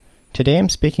Today I'm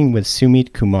speaking with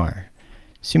Sumit Kumar.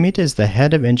 Sumit is the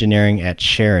head of engineering at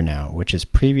ShareNow, which is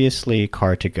previously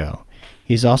Car2Go.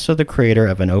 He's also the creator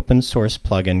of an open source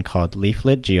plugin called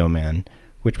Leaflet Geoman,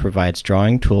 which provides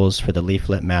drawing tools for the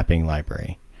Leaflet mapping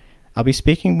library. I'll be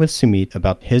speaking with Sumit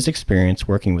about his experience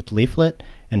working with Leaflet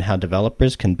and how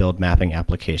developers can build mapping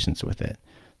applications with it.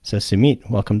 So Sumit,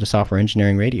 welcome to Software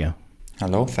Engineering Radio.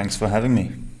 Hello, thanks for having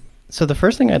me. So the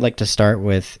first thing I'd like to start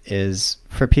with is,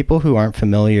 for people who aren't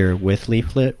familiar with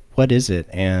Leaflet, what is it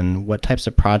and what types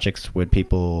of projects would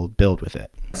people build with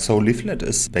it? So Leaflet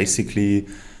is basically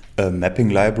a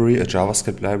mapping library, a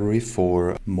JavaScript library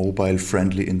for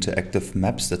mobile-friendly interactive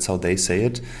maps. That's how they say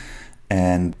it.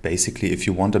 And basically, if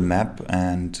you want a map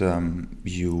and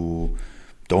you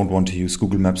don't want to use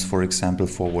Google Maps, for example,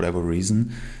 for whatever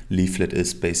reason, Leaflet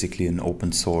is basically an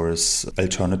open source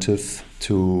alternative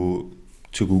to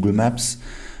Google Maps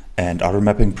and other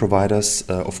mapping providers.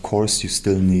 Of course, you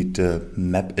still need the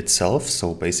map itself,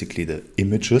 so basically the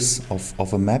images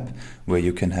of a map, where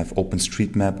you can have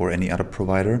OpenStreetMap or any other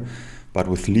provider. But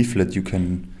with Leaflet, you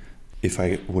can, if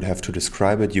I would have to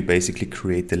describe it, you basically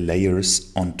create the layers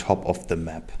on top of the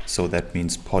map. So that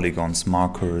means polygons,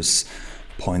 markers,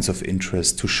 points of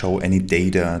interest to show any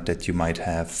data that you might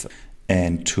have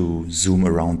and to zoom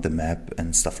around the map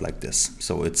and stuff like this.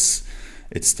 So it's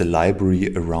the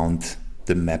library around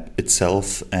the map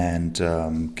itself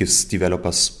and gives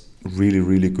developers really,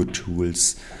 really good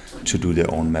tools to do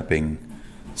their own mapping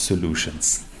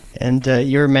solutions. And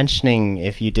you were mentioning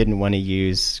if you didn't want to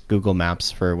use Google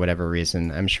Maps for whatever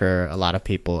reason. I'm sure a lot of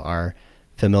people are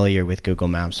familiar with Google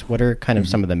Maps. What are kind of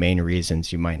some of the main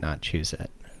reasons you might not choose it?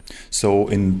 So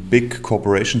in big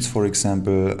corporations, for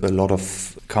example, a lot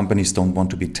of companies don't want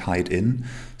to be tied in.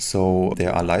 So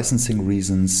there are licensing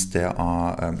reasons. There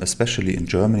are, especially in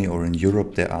Germany or in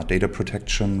Europe, there are data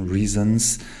protection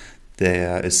reasons.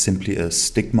 There is simply a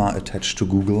stigma attached to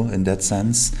Google in that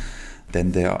sense.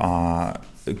 Then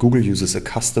Google uses a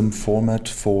custom format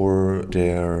for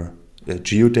their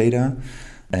geodata.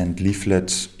 And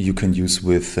Leaflet you can use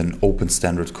with an open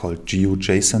standard called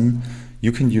GeoJSON.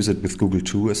 You can use it with Google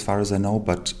too, as far as I know,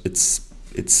 but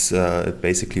it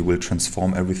basically will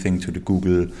transform everything to the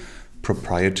Google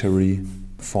proprietary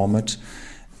format.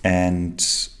 And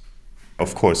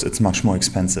of course, it's much more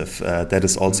expensive. That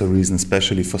is also a reason,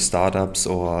 especially for startups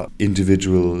or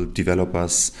individual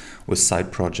developers with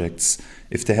side projects.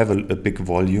 If they have a big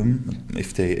volume,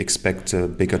 if they expect a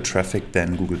bigger traffic,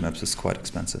 then Google Maps is quite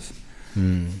expensive.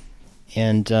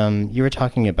 And you were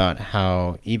talking about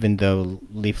how even though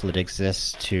Leaflet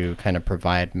exists to kind of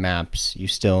provide maps, you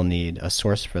still need a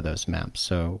source for those maps.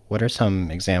 So what are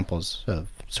some examples of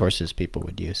sources people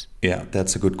would use? Yeah,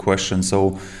 that's a good question.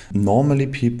 So normally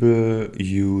people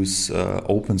use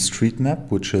OpenStreetMap,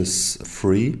 which is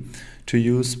free to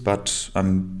use, but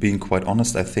I'm being quite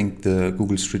honest, I think the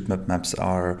Google Street Map maps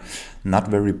are not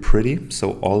very pretty.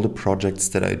 So all the projects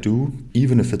that I do,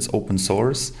 even if it's open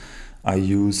source, I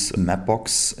use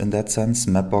Mapbox in that sense.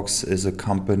 Mapbox is a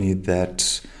company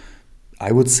that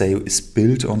I would say is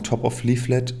built on top of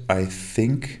Leaflet. I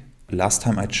think last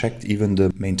time I checked, even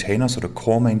the maintainers or the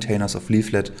core maintainers of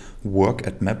Leaflet work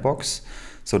at Mapbox.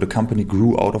 So the company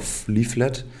grew out of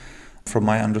Leaflet, from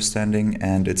my understanding,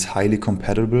 and it's highly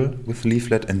compatible with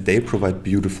Leaflet, and they provide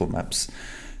beautiful maps.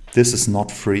 This is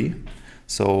not free.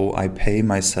 So I pay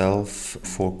myself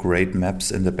for great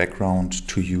maps in the background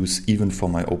to use even for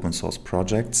my open source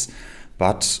projects,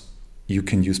 but you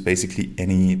can use basically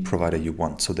any provider you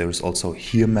want. So there is also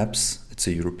Here Maps, it's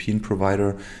a European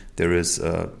provider. There is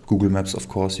Google Maps, of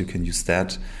course, you can use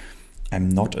that. I'm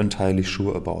not entirely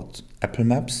sure about Apple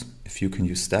Maps, if you can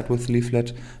use that with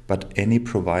Leaflet, but any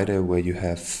provider where you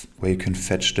can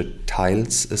fetch the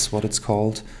tiles is what it's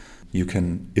called. You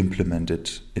can implement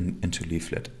it into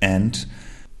Leaflet. And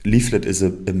Leaflet is a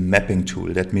mapping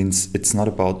tool. That means it's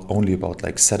not only about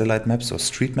like satellite maps or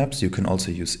street maps. You can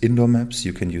also use indoor maps.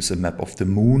 You can use a map of the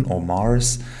moon or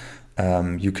Mars.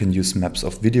 You can use maps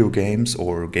of video games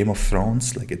or Game of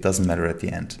Thrones. Like, it doesn't matter at the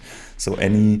end. So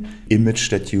any image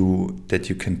that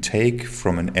you can take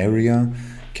from an area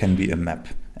can be a map.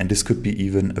 And this could be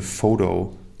even a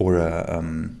photo or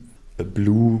a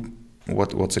blue,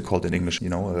 what's it called in English?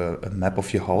 A map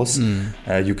of your house.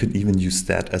 You can even use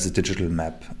that as a digital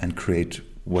map and create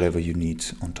whatever you need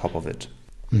on top of it.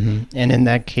 Mm-hmm. And in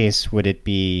that case, would it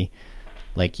be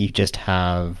like you just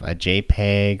have a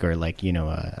JPEG or like,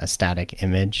 a static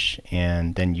image,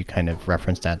 and then you kind of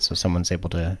reference that so someone's able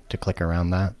to click around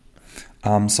that?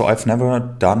 So I've never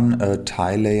done a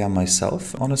tile layer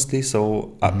myself, honestly.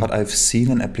 So, but I've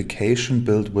seen an application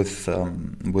built with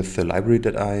the library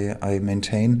that I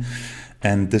maintain,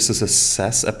 And this is a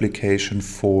SaaS application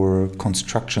for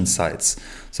construction sites.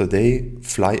 So they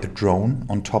fly a drone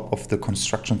on top of the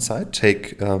construction site,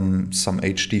 take some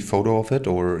HD photo of it,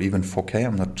 or even 4K,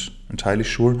 I'm not entirely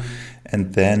sure.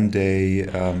 And then they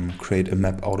create a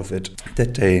map out of it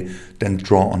that they then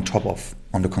draw on top of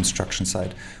on the construction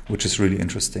site, which is really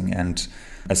interesting. And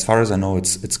as far as I know,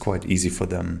 it's quite easy for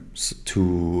them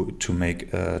to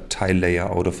make a tile layer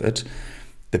out of it.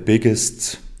 The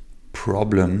biggest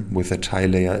problem with a tile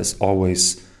layer is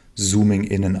always zooming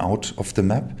in and out of the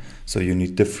map. So you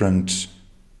need different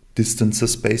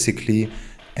distances basically,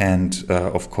 and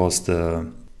of course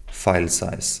the file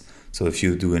size. So if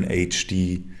you do an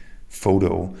HD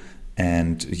photo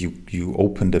and you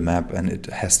open the map and it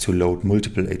has to load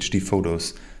multiple HD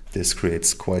photos, this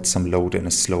creates quite some load and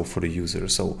is slow for the user.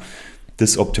 So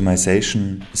this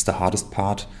optimization is the hardest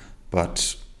part,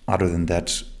 but other than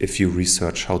that, if you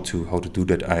research how to do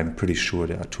that, I'm pretty sure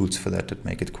there are tools for that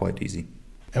make it quite easy.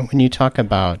 And when you talk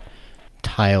about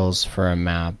tiles for a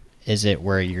map, is it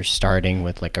where you're starting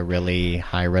with like a really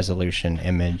high resolution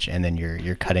image and then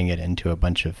you're cutting it into a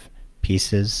bunch of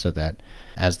pieces so that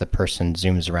as the person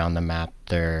zooms around the map,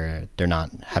 they're not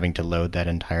having to load that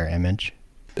entire image?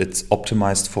 It's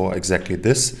optimized for exactly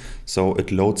this. So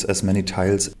it loads as many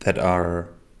tiles that are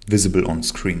visible on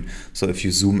screen. So if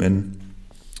you zoom in,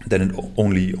 then it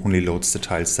only loads the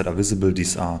tiles that are visible.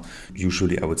 These are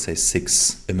usually, I would say,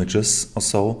 6 images or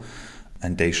so,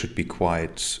 and they should be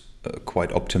quite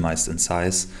optimized in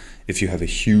size. If you have a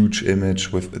huge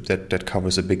image with that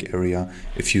covers a big area,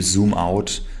 if you zoom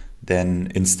out,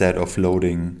 then instead of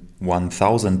loading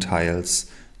 1,000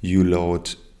 tiles, you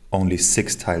load only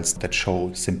 6 tiles that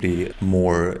show simply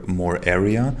more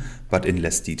area, but in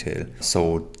less detail.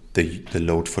 So the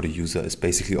load for the user is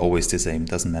basically always the same.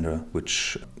 Doesn't matter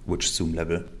which zoom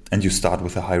level. And you start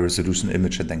with a high resolution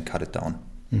image and then cut it down.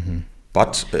 Mm-hmm.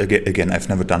 But again, I've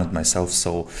never done it myself,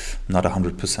 so I'm not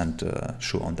 100%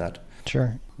 sure on that.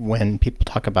 Sure. When people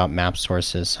talk about map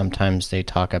sources, sometimes they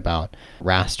talk about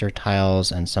raster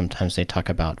tiles and sometimes they talk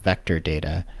about vector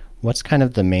data. What's kind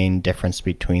of the main difference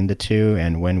between the two,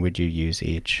 and when would you use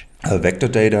each? Vector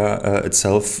data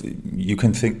itself, you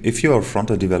can think, if you're a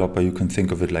front-end developer, you can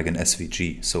think of it like an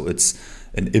SVG. So it's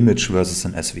an image versus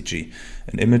an SVG.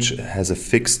 An image has a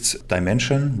fixed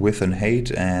dimension, width and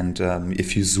height, and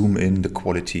if you zoom in, the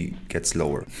quality gets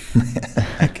lower.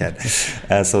 I can't.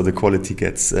 So the quality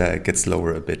gets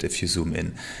lower a bit if you zoom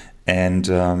in. And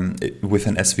with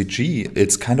an SVG,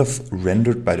 it's kind of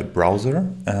rendered by the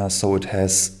browser, so it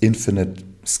has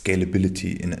infinite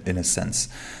scalability in a sense.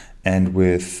 And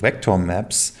with vector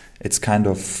maps, it's kind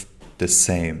of the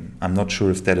same. I'm not sure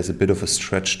if that is a bit of a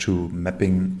stretch to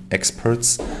mapping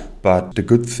experts, but the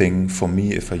good thing for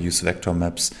me, if I use vector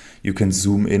maps, you can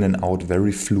zoom in and out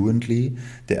very fluently.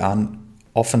 There are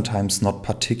oftentimes not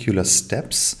particular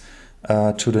steps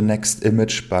to the next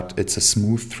image, but it's a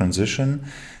smooth transition.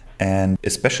 And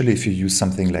especially if you use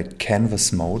something like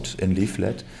canvas mode in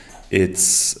Leaflet,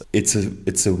 it's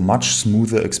a much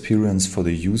smoother experience for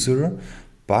the user,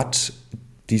 but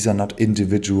these are not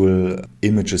individual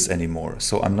images anymore.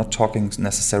 So I'm not talking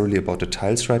necessarily about the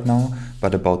tiles right now,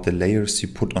 but about the layers you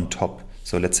put on top.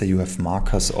 So let's say you have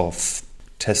markers of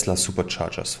Tesla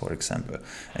superchargers, for example,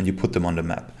 and you put them on the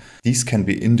map. These can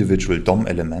be individual DOM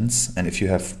elements, and if you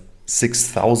have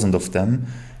 6,000 of them,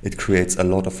 it creates a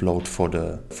lot of load for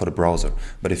the browser.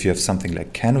 But if you have something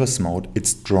like canvas mode,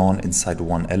 it's drawn inside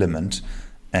one element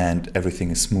and everything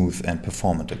is smooth and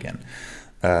performant again.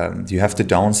 You have the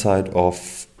downside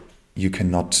of you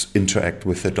cannot interact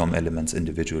with the DOM elements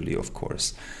individually, of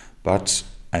course. But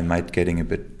I might getting a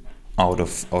bit out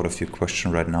of your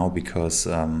question right now, because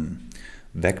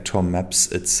vector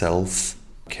maps itself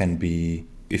can be,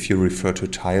 if you refer to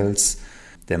tiles,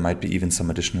 there might be even some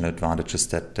additional advantages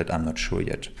that I'm not sure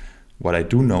yet. What I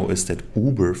do know is that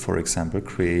Uber, for example,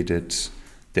 created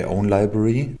their own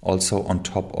library also on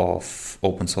top of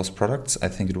open source products. I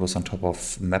think it was on top of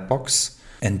Mapbox,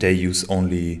 and they use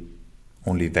only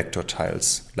vector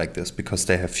tiles like this because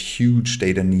they have huge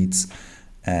data needs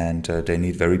and they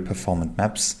need very performant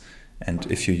maps. And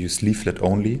if you use Leaflet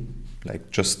only,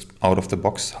 like just out of the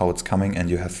box how it's coming, and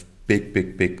you have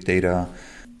big data,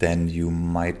 then you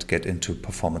might get into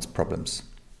performance problems.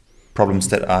 Problems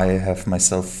that I have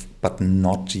myself, but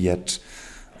not yet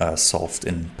solved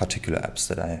in particular apps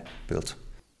that I built.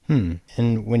 And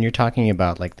when you're talking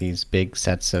about like these big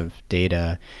sets of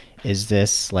data, is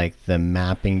this like the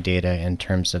mapping data in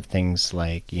terms of things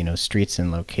like, streets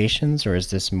and locations, or is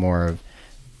this more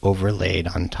overlaid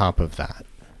on top of that?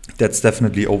 That's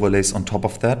definitely overlays on top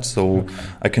of that. So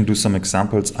I can do some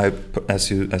examples. As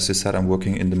you said, I'm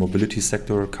working in the mobility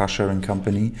sector, car sharing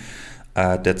company.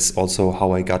 That's also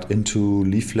how I got into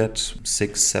Leaflet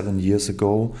 6-7 years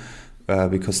ago,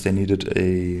 because they needed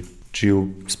a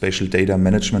geospatial data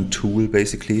management tool,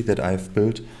 basically, that I've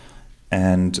built.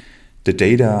 And the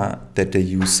data that they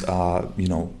use are,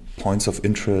 points of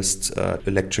interest,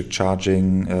 electric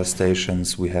charging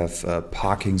stations. We have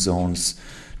parking zones,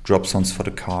 drop zones for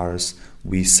the cars.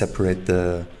 We separate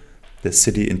the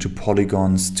city into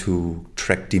polygons to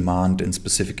track demand in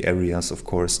specific areas, of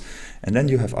course. And then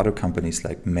you have other companies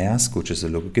like Maersk, which is a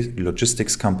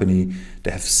logistics company.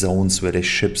 They have zones where their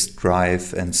ships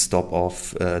drive and stop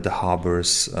off the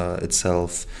harbors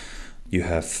itself. You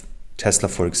have Tesla,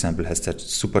 for example, has that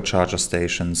supercharger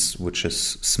stations, which is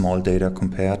small data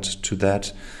compared to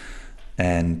that.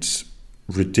 And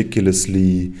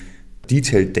ridiculously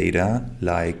detailed data,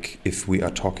 like if we are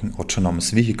talking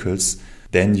autonomous vehicles,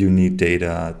 then you need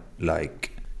data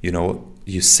like,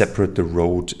 you separate the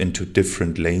road into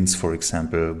different lanes, for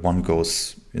example. One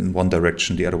goes in one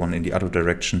direction, the other one in the other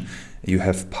direction. You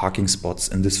have parking spots,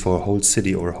 and this for a whole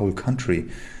city or a whole country.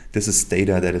 This is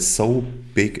data that is so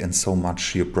big and so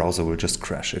much your browser will just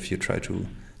crash if you try to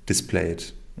display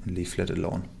it in Leaflet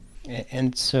alone.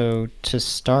 And so to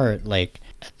start, like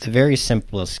at the very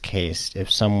simplest case,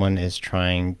 if someone is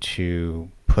trying to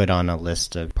put on a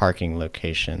list of parking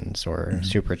locations or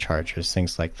superchargers,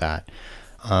 things like that,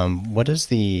 what does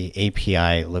the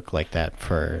API look like that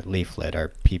for Leaflet?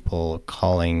 Are people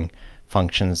calling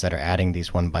functions that are adding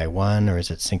these one by one, or is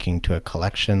it syncing to a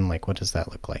collection? Like, what does that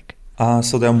look like?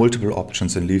 So there are multiple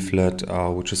options in Leaflet,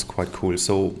 which is quite cool.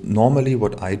 So normally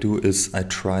what I do is I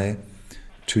try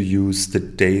to use the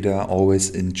data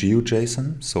always in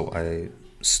GeoJSON. So I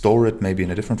store it maybe in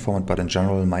a different format, but in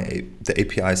general, the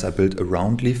APIs I built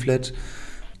around Leaflet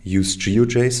use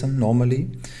GeoJSON normally.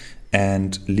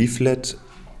 And Leaflet,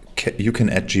 you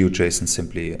can add GeoJSON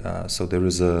simply. So there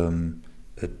is a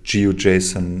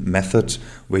GeoJSON method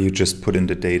where you just put in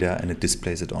the data and it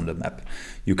displays it on the map.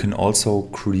 You can also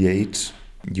create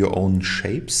your own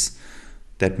shapes.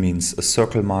 That means a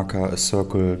circle marker, a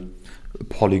circle, a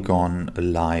polygon, a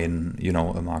line,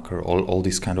 a marker, all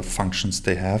these kind of functions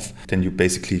they have. Then you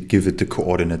basically give it the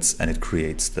coordinates and it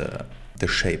creates the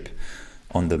shape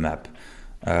on the map.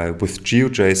 With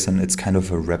GeoJSON, it's kind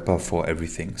of a wrapper for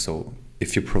everything. So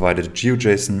if you provided a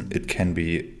GeoJSON, it can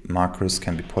be markers,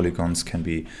 can be polygons, can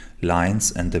be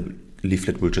lines, and the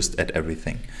Leaflet will just add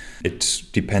everything. It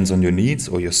depends on your needs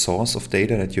or your source of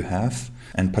data that you have.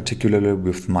 And particularly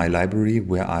with my library,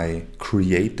 where I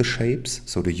create the shapes,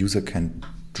 so the user can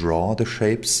draw the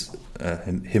shapes,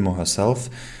 him or herself,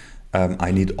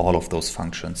 I need all of those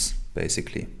functions,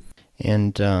 basically.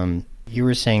 And you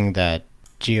were saying that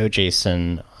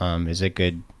GeoJSON is a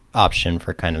good option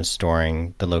for kind of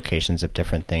storing the locations of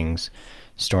different things,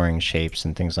 storing shapes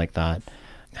and things like that.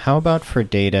 How about for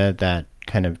data that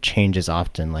kind of changes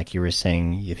often? Like you were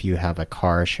saying, if you have a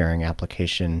car sharing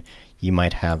application, you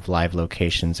might have live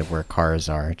locations of where cars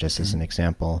are, just as an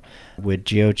example. Would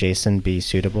GeoJSON be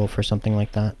suitable for something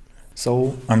like that?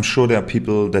 So I'm sure there are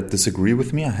people that disagree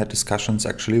with me. I had discussions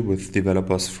actually with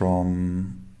developers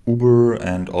from Uber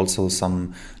and also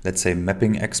some, let's say,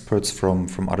 mapping experts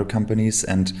from other companies,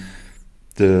 and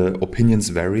the opinions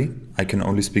vary. I can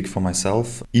only speak for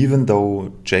myself. Even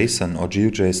though JSON or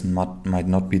GeoJSON might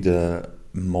not be the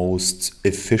most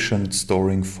efficient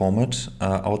storing format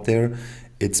out there,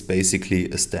 it's basically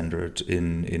a standard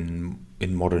in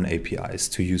modern APIs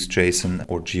to use JSON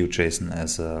or GeoJSON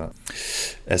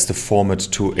as the format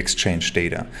to exchange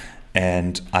data.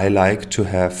 And I like to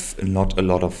have not a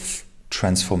lot of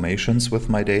transformations with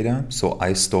my data, so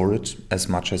I store it as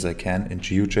much as I can in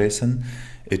GeoJSON.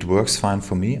 It works fine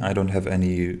for me. I don't have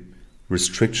any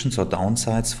restrictions or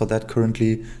downsides for that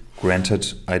currently.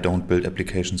 Granted, I don't build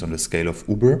applications on the scale of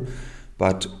Uber,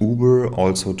 but Uber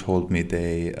also told me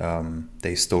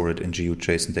they store it in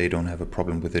GeoJSON. They don't have a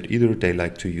problem with it either. They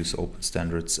like to use open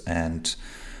standards, and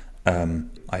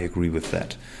I agree with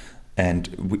that.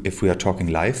 And if we are talking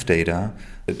live data,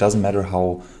 it doesn't matter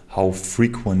how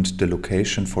frequent the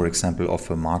location, for example, of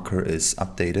a marker is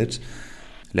updated.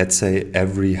 Let's say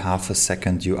every half a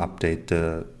second you update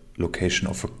the location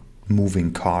of a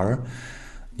moving car.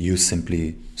 You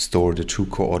simply store the two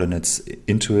coordinates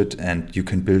into it, and you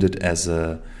can build it as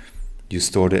you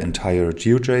store the entire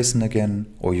GeoJSON again,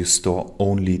 or you store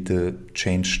only the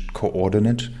changed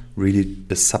coordinate, really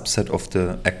the subset of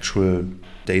the actual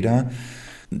data.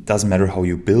 It doesn't matter how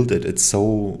you build it. It's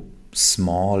so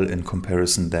small in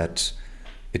comparison that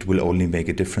it will only make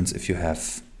a difference if you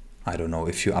have, I don't know,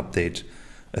 if you update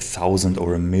 1,000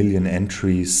 or 1,000,000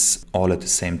 entries all at the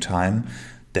same time,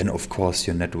 then of course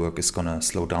your network is going to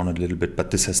slow down a little bit.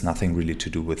 But this has nothing really to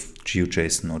do with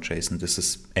GeoJSON or JSON. This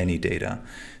is any data.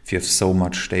 If you have so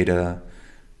much data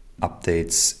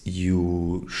updates,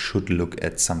 you should look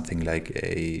at something like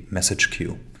a message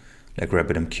queue, like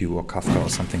RabbitMQ or Kafka or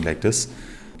something like this.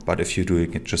 But if you're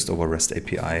doing it just over REST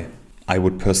API, I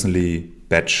would personally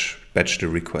batch the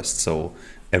request. So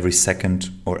every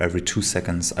second or every 2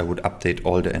 seconds, I would update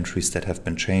all the entries that have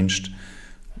been changed,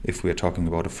 if we are talking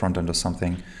about a front end or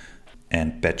something,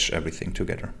 and batch everything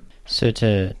together. So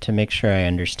to make sure I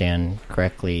understand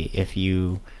correctly, if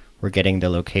you were getting the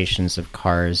locations of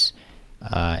cars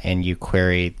and you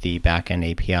queried the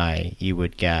backend API, you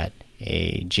would get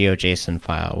a GeoJSON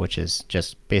file, which is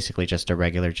basically just a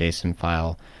regular JSON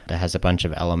file that has a bunch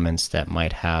of elements that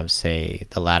might have, say,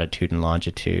 the latitude and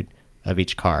longitude of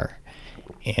each car.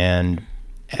 And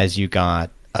as you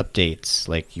got updates,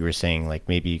 like you were saying, like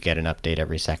maybe you get an update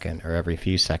every second or every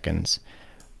few seconds,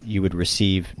 you would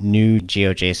receive new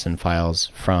GeoJSON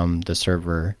files from the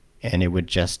server, and it would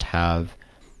just have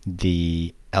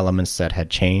the elements that had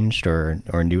changed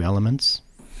or new elements?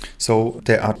 So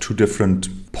there are 2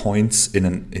 different points in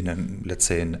an let's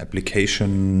say an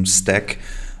application stack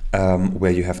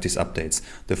where you have these updates.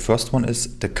 The first one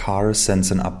is the car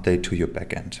sends an update to your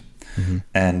backend. Mm-hmm.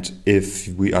 And if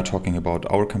we are talking about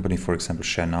our company, for example,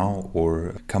 ShareNow,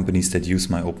 or companies that use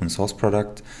my open source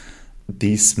product,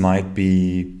 these might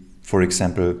be, for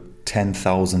example,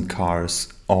 10,000 cars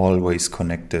always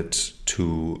connected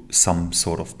to some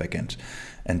sort of backend.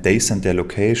 And they send their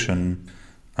location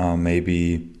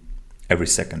maybe every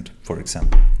second, for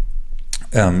example.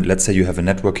 Let's say you have a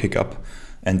network hiccup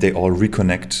and they all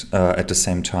reconnect at the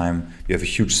same time. You have a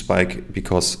huge spike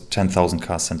because 10,000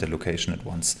 cars send their location at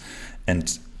once.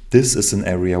 And this is an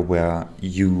area where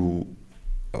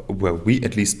we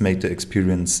at least make the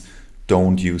experience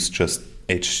don't use just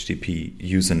HTTP,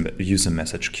 use a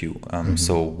message queue.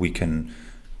 So we can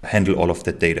handle all of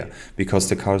that data, because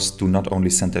the cars do not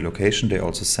only send their location, they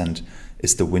also send,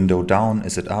 is the window down,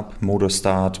 is it up, motor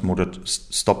start, motor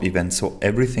stop event. So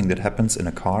everything that happens in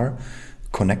a car,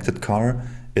 connected car,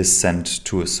 is sent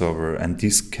to a server, and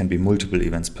these can be multiple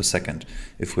events per second.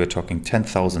 If we're talking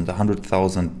 10,000,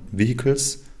 100,000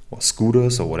 vehicles or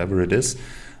scooters or whatever it is,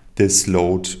 this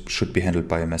load should be handled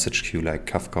by a message queue like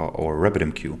Kafka or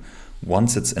RabbitMQ.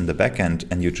 Once it's in the backend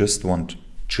and you just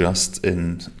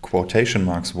in quotation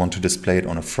marks want to display it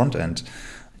on a front end,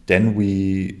 then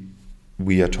we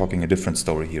are talking a different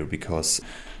story here, because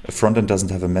a front end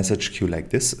doesn't have a message queue like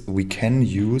this. We can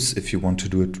use, if you want to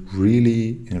do it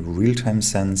really in a real-time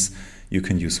sense, you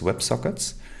can use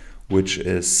WebSockets, which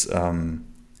is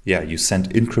you send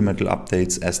incremental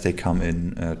updates as they come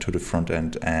in to the front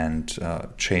end and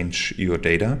change your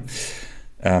data.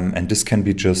 And this can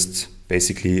be just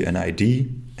basically an ID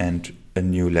and a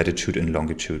new latitude and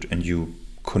longitude, and you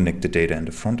connect the data in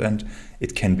the front end.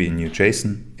 It can be a new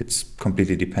JSON. It's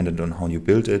completely dependent on how you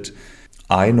build it.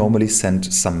 I normally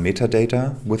send some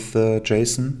metadata with the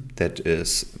JSON. That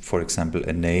is, for example,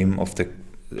 a name of the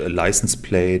license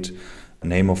plate, a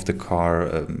name of the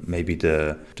car, maybe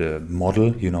the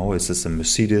model, is this a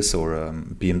Mercedes or a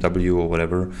BMW or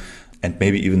whatever, and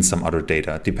maybe even some other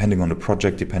data. Depending on the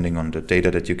project, depending on the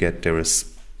data that you get, there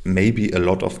is maybe a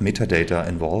lot of metadata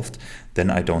involved.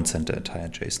 Then I don't send the entire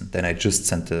JSON. Then I just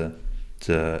send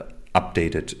the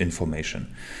updated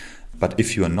information. But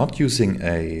if you are not using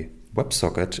a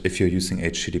WebSocket, if you're using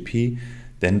HTTP,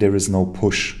 then there is no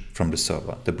push from the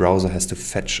server. The browser has to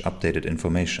fetch updated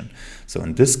information. So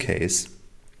in this case,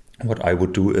 what I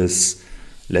would do is,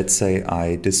 let's say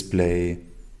I display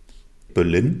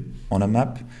Berlin on a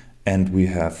map, and we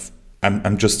have,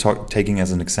 I'm just taking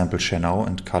as an example ShareNow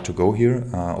and Car2Go here.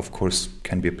 Of course,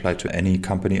 can be applied to any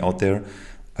company out there.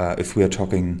 If we are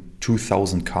talking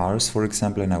 2,000 cars, for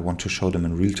example, and I want to show them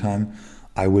in real time,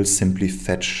 I will simply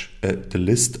fetch the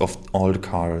list of all the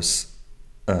cars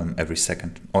every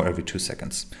second or every 2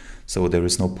 seconds. So there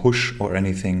is no push or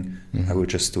anything. Mm-hmm. I will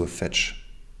just do a fetch,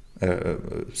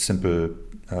 simple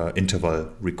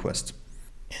interval request.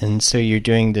 And so you're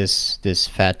doing this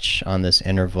fetch on this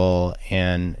interval,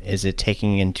 and is it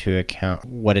taking into account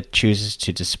what it chooses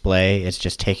to display? It's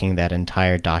just taking that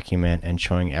entire document and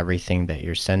showing everything that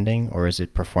you're sending, or is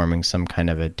it performing some kind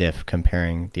of a diff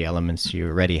comparing the elements you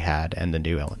already had and the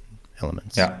new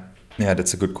elements? Yeah,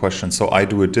 that's a good question. So I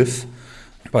do a diff,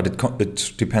 but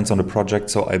it depends on the project.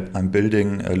 So I'm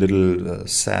building a little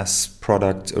SaaS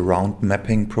product around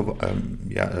mapping,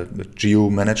 geo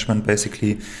management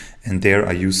basically. And there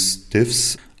I use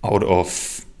diffs out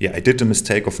of, I did the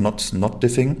mistake of not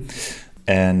diffing.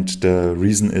 And the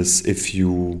reason is if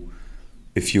you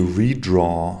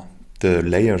redraw the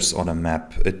layers on a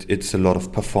map, it's a lot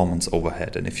of performance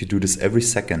overhead. And if you do this every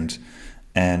second,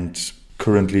 and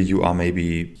currently you are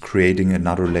maybe creating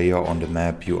another layer on the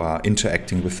map, you are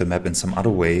interacting with the map in some other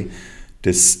way,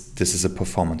 this is a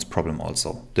performance problem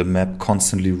also. The map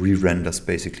constantly re-renders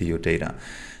basically your data.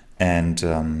 And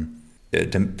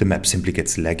the map simply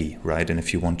gets laggy, right? And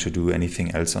if you want to do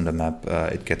anything else on the map,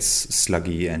 it gets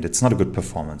sluggy and it's not a good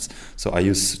performance. So I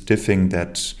use diffing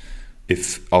that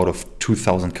if out of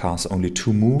 2,000 cars only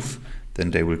 2 move,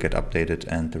 then they will get updated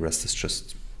and the rest is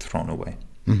just thrown away.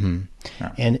 Mm-hmm.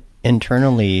 Yeah. And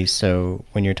internally, so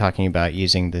when you're talking about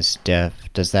using this diff,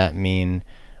 does that mean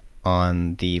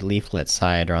on the Leaflet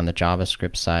side or on the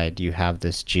JavaScript side, you have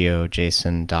this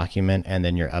GeoJSON document and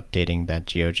then you're updating that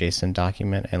GeoJSON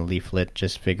document and Leaflet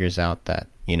just figures out that,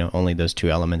 only those 2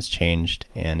 elements changed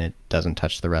and it doesn't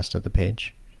touch the rest of the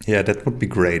page? Yeah, that would be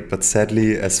great. But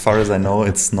sadly, as far as I know,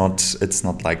 it's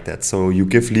not like that. So you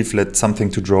give Leaflet something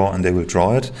to draw and they will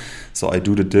draw it. So I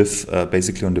do the diff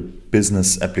basically on the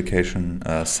business application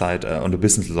side, on the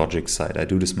business logic side. I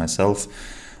do this myself.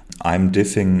 I'm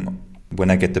diffing when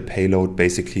I get the payload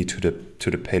basically to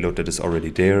the payload that is already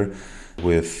there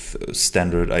with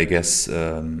standard, I guess,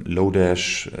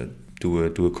 Lodash,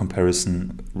 do a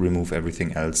comparison, remove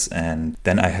everything else, and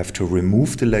then I have to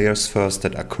remove the layers first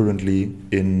that are currently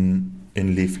in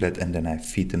Leaflet, and then I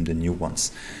feed them the new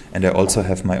ones. And I also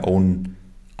have my own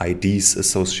IDs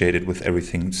associated with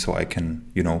everything, so I can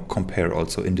compare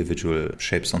also individual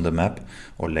shapes on the map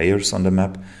or layers on the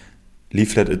map.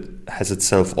 Leaflet, it has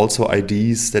itself also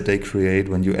IDs that they create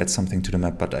when you add something to the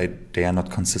map, but they are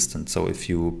not consistent. So if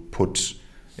you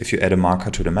add a marker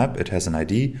to the map, it has an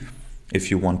ID. If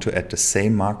you want to add the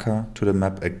same marker to the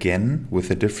map again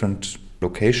with a different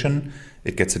location,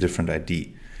 it gets a different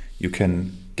ID. You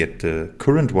can get the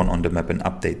current one on the map and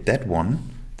update that one.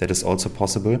 That is also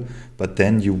possible, but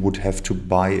then you would have to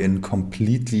buy in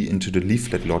completely into the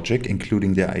Leaflet logic,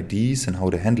 including their IDs and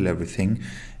how they handle everything.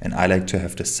 And I like to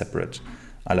have this separate.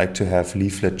 I like to have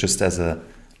Leaflet just as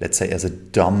a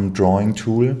dumb drawing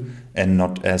tool and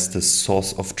not as the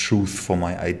source of truth for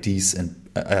my IDs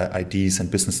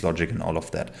and business logic and all of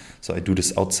that. So I do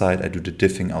this outside, I do the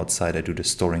diffing outside, I do the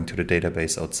storing to the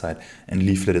database outside, and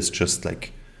Leaflet is just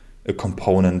like a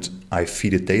component. I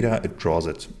feed it data, it draws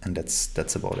it, and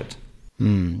that's about it.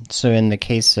 So in the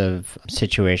case of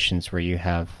situations where you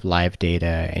have live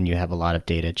data and you have a lot of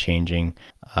data changing,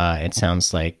 it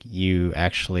sounds like you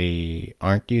actually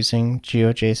aren't using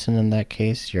GeoJSON in that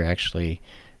case.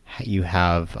 You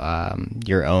have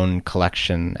your own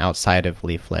collection outside of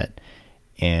Leaflet,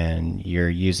 and you're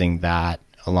using that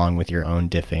along with your own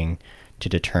diffing to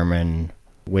determine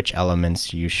which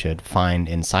elements you should find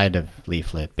inside of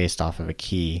Leaflet based off of a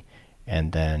key,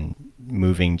 and then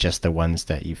moving just the ones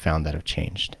that you found that have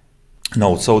changed.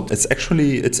 No, so it's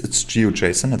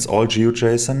GeoJSON. It's all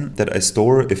GeoJSON that I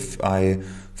store.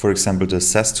 For example, the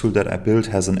SAS tool that I built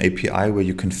has an API where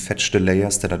you can fetch the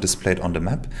layers that are displayed on the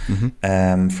map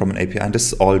from an API. And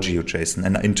this is all GeoJSON.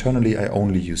 And internally, I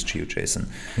only use GeoJSON.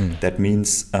 That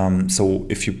means, so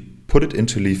if you put it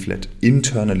into Leaflet,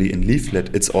 internally in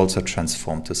Leaflet, it's also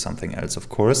transformed to something else, of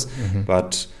course.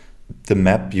 But the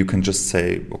map, you can just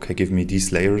say, okay, give me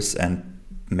these layers and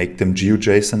make them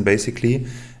GeoJSON basically.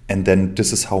 And then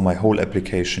this is how my whole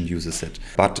application uses it.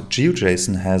 But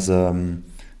GeoJSON has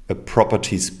a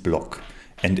properties block.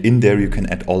 And in there, you can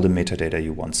add all the metadata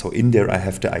you want. So in there, I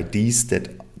have the IDs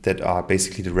that are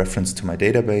basically the reference to my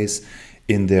database.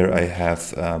 In there, I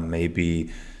have maybe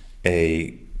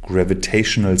a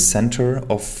gravitational center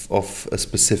of a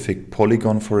specific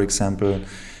polygon, for example.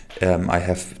 I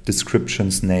have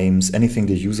descriptions, names, anything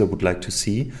the user would like to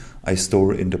see. I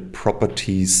store in the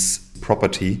properties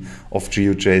property of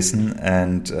GeoJSON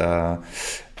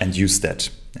and use that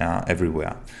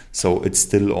everywhere. So it's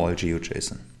still all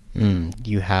GeoJSON.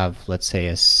 You have, let's say,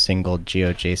 a single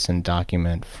GeoJSON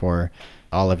document for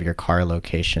all of your car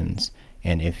locations,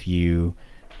 and if you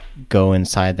go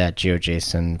inside that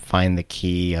GeoJSON, find the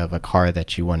key of a car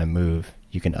that you want to move,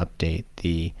 you can update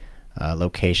the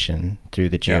location through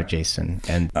the GeoJSON.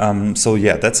 And so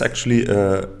that's actually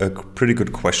a pretty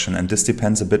good question, and this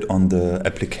depends a bit on the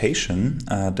application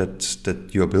that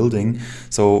you're building.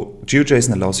 So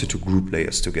GeoJSON allows you to group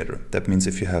layers together. That means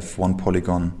if you have one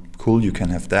polygon, cool, you can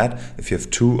have that. If you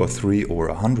have 2 or 3 or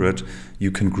 100,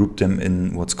 you can group them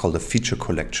in what's called a feature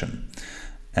collection.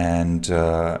 And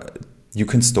you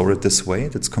can store it this way.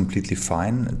 That's completely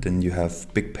fine. Then you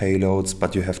have big payloads,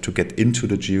 but you have to get into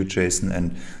the GeoJSON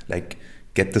and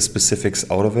get the specifics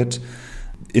out of it.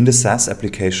 In the SAS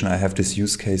application, I have this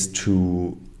use case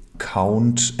to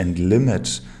count and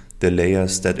limit the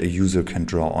layers that a user can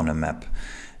draw on a map.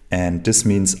 And this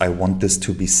means I want this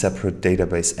to be separate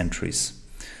database entries.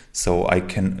 So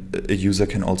a user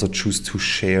can also choose to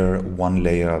share one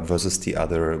layer versus the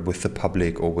other with the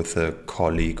public or with a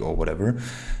colleague or whatever.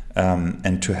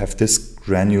 And to have this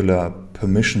granular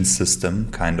permission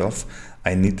system,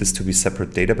 I need this to be separate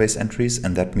database entries.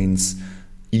 And that means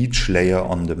each layer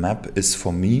on the map is,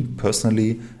 for me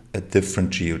personally, a different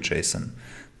GeoJSON.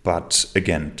 But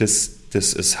again, this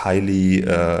is highly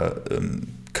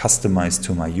customized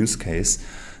to my use case.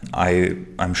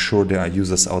 I'm sure there are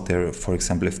users out there, for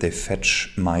example, if they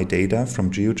fetch my data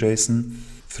from GeoJSON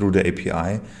through the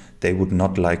API, they would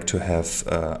not like to have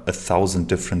 1,000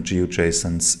 different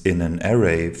GeoJSONs in an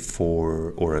array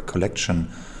or a collection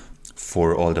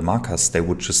for all the markers. They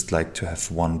would just like to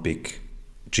have one big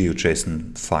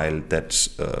GeoJSON file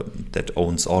that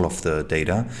owns all of the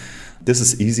data. This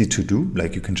is easy to do.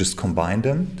 Like, you can just combine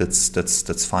them.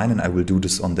 That's fine, and I will do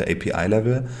this on the API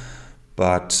level.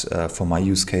 But for my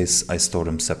use case, I store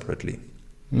them separately.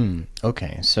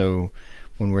 Okay, so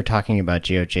when we're talking about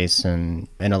GeoJSON,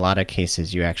 in a lot of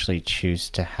cases, you actually choose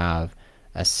to have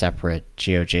a separate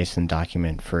GeoJSON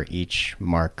document for each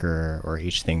marker or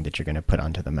each thing that you're going to put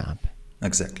onto the map.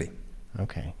 Exactly.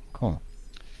 Okay, cool.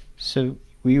 So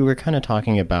we were kind of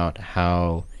talking about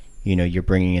how, you're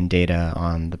bringing in data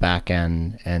on the back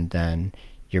end and then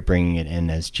you're bringing it in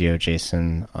as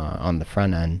GeoJSON on the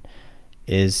front end.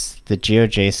 Is the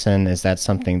GeoJSON, is that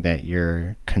something that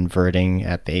you're converting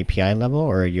at the API level,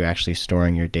 or are you actually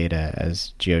storing your data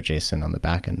as GeoJSON on the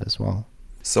back end as well?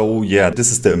 So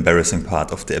this is the embarrassing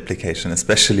part of the application,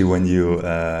 especially when you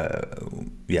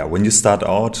start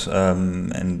out. I'm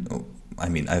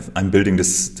building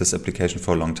this application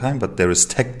for a long time, but there is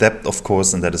tech debt, of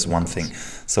course, and that is one thing.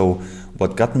 So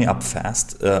what got me up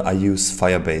fast, I use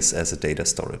Firebase as a data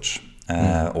storage,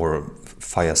 or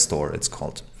Firestore it's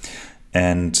called.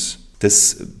 And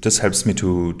this helps me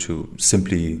to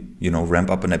simply ramp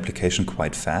up an application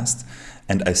quite fast,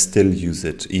 and I still use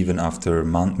it even after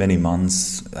many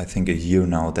months. I think a year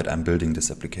now that I'm building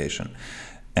this application.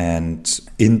 And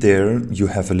in there you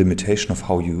have a limitation of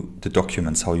how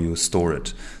you store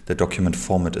it. The document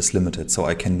format is limited, so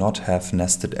I cannot have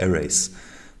nested arrays.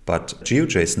 But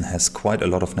GeoJSON has quite a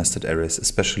lot of nested arrays,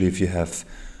 especially if you have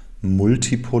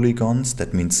multi-polygons.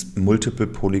 That means multiple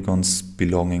polygons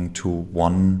belonging to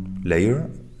one layer,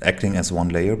 acting as one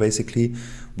layer basically,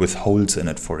 with holes in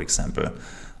it, for example.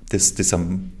 These are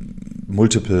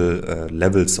multiple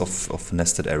levels of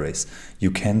nested arrays. You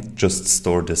can't just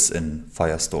store this in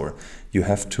Firestore. You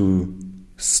have to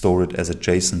store it as a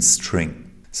JSON string.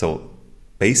 So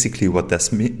basically what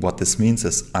this means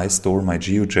is I store my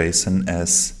GeoJSON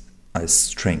as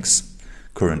strings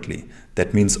currently.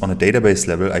 That means on a database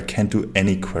level, I can't do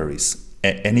any queries.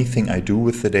 Anything I do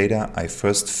with the data, I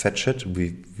first fetch it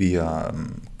via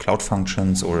Cloud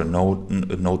Functions or a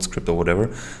node script or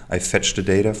whatever. I fetch the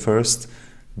data first,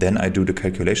 then I do the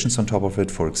calculations on top of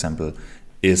it. For example,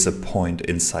 is a point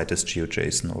inside this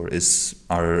GeoJSON, or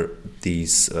are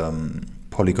these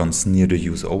polygons near the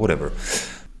user or whatever.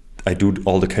 I do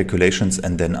all the calculations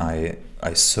and then I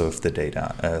serve the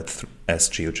data as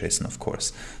GeoJSON, of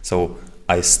course. So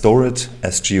I store it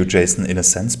as GeoJSON in a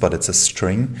sense, but it's a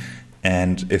string.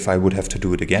 And if I would have to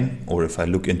do it again, or if I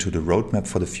look into the roadmap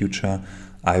for the future,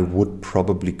 I would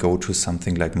probably go to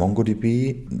something like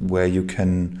MongoDB, where you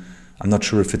can, I'm not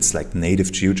sure if it's like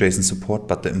native GeoJSON support,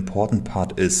 but the important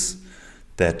part is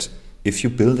that if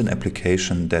you build an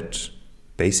application that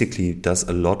basically does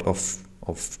a lot of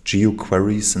geo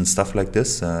queries and stuff like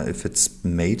this, if it's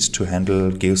made to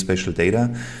handle geospatial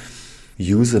data,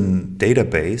 use a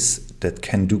database that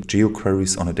can do geo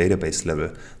queries on a database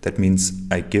level. That means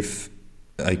I give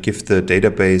the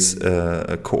database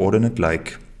a coordinate,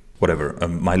 like whatever,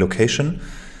 my location,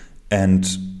 and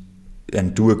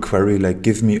do a query like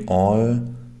give me all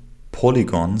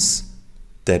polygons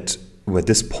where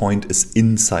this point is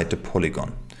inside the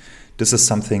polygon. This is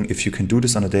something, if you can do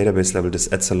this on a database level,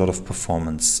 this adds a lot of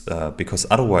performance, because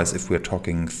otherwise, if we're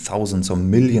talking thousands or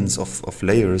millions of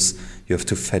layers, you have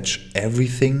to fetch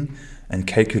everything and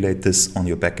calculate this on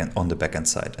the backend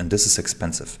side, and this is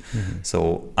expensive. Mm-hmm.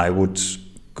 So I would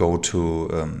go to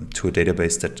a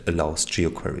database that allows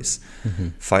geoqueries. Mm-hmm.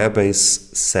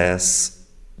 Firebase says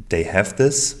they have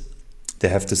this. They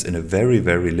have this in a very,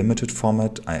 very limited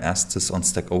format. I asked this on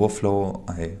Stack Overflow.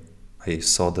 I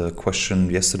saw the question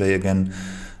yesterday again.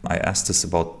 I asked this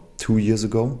about 2 years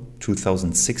ago,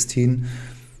 2016.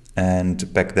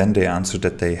 And back then they answered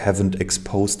that they haven't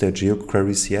exposed their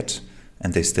geoqueries yet,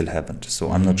 and they still haven't.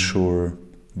 So I'm not sure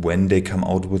when they come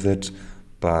out with it,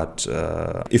 But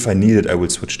if I need it, I will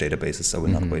switch databases. I will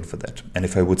not wait for that. And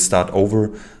if I would start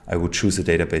over, I would choose a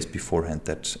database beforehand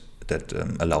that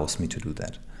allows me to do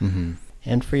that.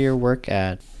 And for your work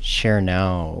at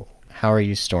ShareNow, how are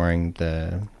you storing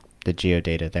the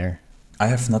geodata there? I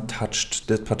have not touched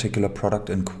that particular product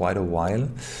in quite a while,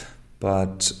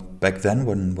 but back then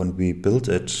when we built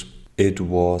it, it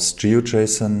was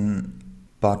GeoJSON,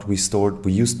 but we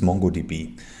used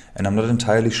MongoDB. And I'm not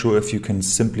entirely sure if you can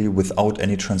simply, without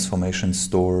any transformation,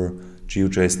 store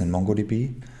GeoJSON in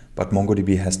MongoDB, but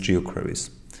MongoDB has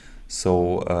geoqueries.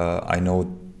 So I know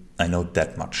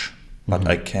that much. But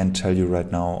I can't tell you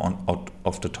right now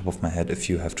off the top of my head if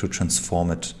you have to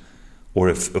transform it, or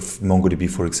if MongoDB,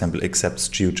 for example, accepts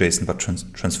GeoJSON but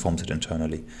transforms it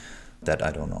internally. That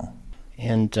I don't know.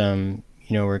 And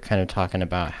we're kind of talking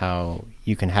about how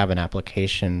you can have an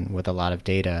application with a lot of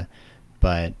data,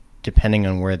 but depending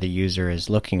on where the user is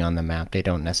looking on the map, they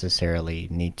don't necessarily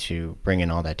need to bring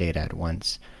in all that data at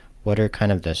once. What are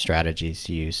kind of the strategies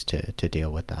you use to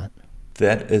deal with that?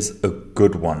 That is a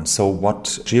good one. So what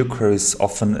geoqueries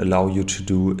often allow you to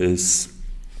do is,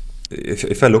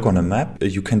 if I look on a map,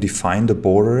 you can define the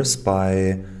borders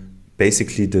by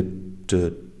basically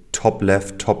the top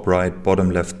left, top right,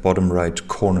 bottom left, bottom right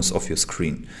corners of your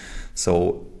screen.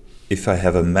 So if I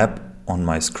have a map on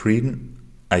my screen,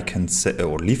 I can say,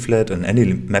 or Leaflet and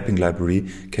any mapping library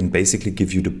can basically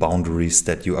give you the boundaries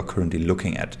that you are currently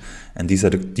looking at. And these are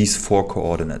these 4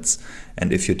 coordinates.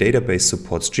 And if your database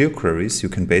supports geoqueries, you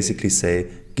can basically say,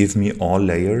 give me all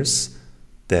layers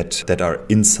that are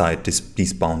inside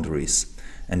these boundaries.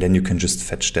 And then you can just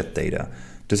fetch that data.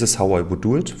 This is how I would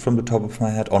do it from the top of my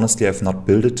head. Honestly, I've not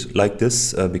built it like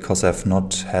this because I've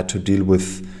not had to deal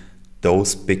with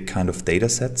those big kind of data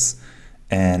sets.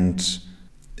 And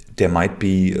there might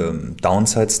be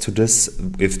downsides to this.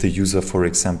 If the user, for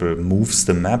example, moves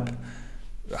the map,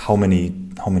 how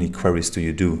many queries do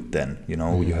you do then?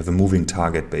 You have a moving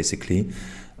target basically.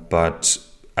 But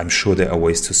I'm sure there are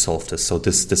ways to solve this. So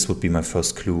this would be my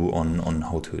first clue on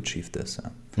how to achieve this.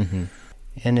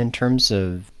 And in terms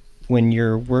of when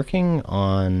you're working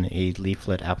on a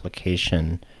Leaflet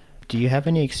application, do you have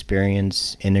any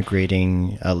experience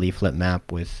integrating a Leaflet map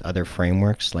with other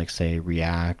frameworks like, say,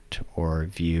 React or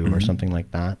Vue or something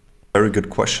like that? Very good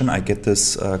question. I get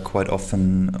this quite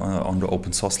often on the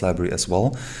open source library as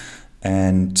well.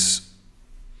 And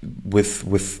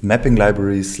with mapping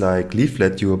libraries like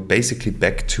Leaflet, you are basically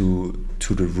back to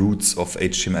the roots of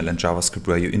HTML and JavaScript,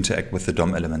 where you interact with the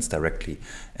DOM elements directly.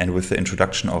 And with the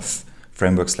introduction of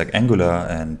frameworks like Angular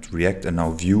and React and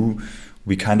now Vue,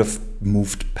 we kind of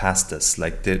moved past this.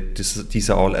 Like these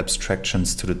are all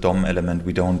abstractions to the DOM element.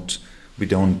 We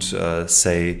don't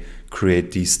say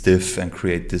create these div and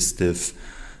create this div.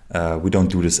 We don't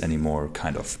do this anymore,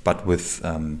 kind of. But with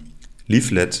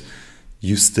Leaflet,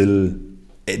 you still,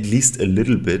 at least a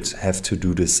little bit, have to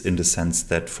do this in the sense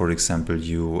that, for example,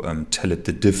 you tell it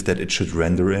the div that it should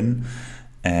render in,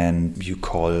 and you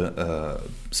call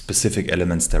specific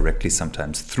elements directly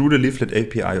sometimes through the Leaflet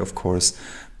API, of course,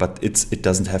 but it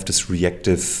doesn't have this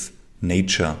reactive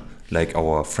nature like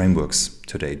our frameworks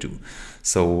today do.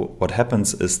 So what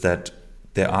happens is that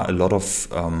there are a lot of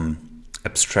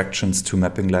abstractions to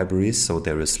mapping libraries. So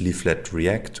there is Leaflet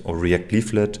React or React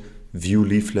Leaflet, Vue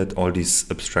Leaflet, all these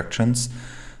abstractions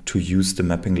to use the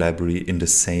mapping library in the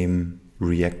same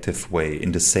reactive way,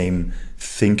 in the same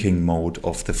thinking mode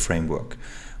of the framework,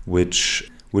 which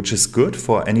is good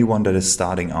for anyone that is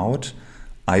starting out.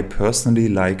 I personally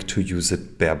like to use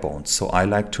it bare bones. So I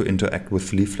like to interact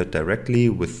with Leaflet directly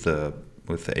with the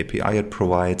API it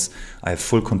provides. I have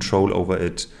full control over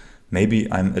it. Maybe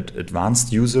I'm an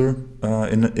advanced user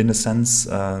in a sense,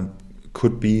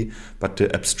 could be, but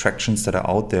the abstractions that are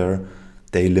out there,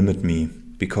 they limit me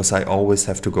because I always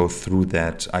have to go through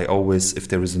that. If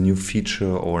there is a new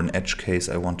feature or an edge case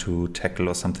I want to tackle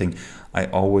or something, I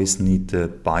always need the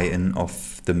buy-in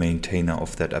of the maintainer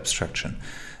of that abstraction.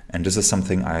 And this is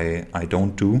something I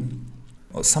don't do.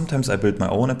 Sometimes I build my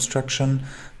own abstraction,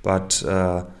 but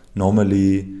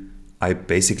normally I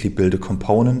basically build a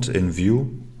component in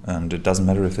Vue, and it doesn't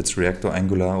matter if it's React or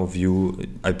Angular or Vue.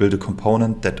 I build a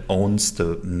component that owns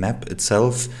the map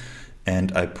itself,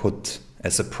 and I put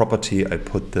as a property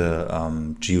the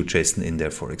GeoJSON in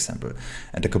there, for example,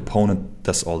 and the component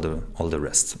does all the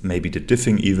rest. Maybe the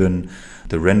diffing, even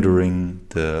the rendering,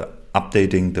 the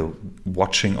updating, the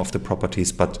watching of the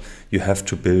properties, but you have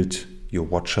to build your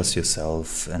watchers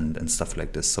yourself and stuff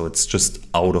like this. So it's just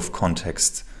out of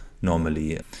context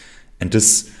normally. And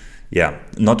this,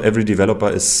 not every developer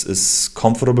is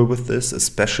comfortable with this,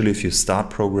 especially if you start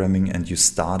programming and you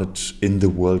started in the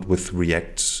world of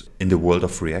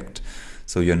React.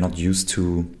 So you're not used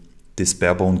to this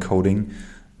bare bone coding,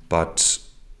 but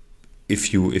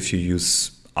if you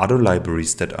use other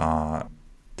libraries that are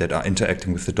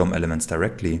interacting with the DOM elements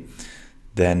directly,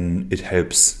 then it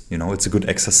helps. It's a good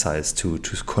exercise to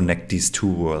connect these two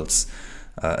worlds.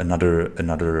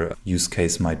 Another use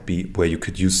case might be where you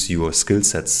could use your skill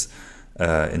sets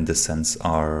in this sense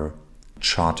are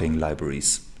charting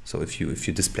libraries. So if you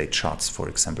display charts, for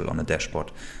example, on a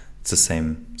dashboard, it's the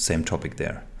same topic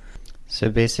there. So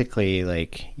basically,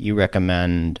 like, you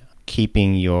recommend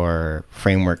keeping your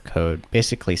framework code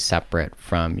basically separate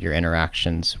from your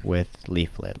interactions with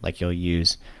Leaflet. Like, you'll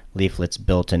use Leaflet's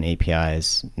built-in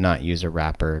APIs, not use a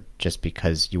wrapper, just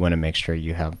because you want to make sure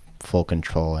you have full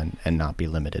control and not be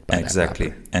limited by exactly.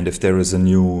 that wrapper. And if there is a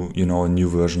new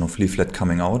version of Leaflet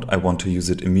coming out, I want to use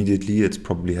it immediately. It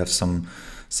probably have some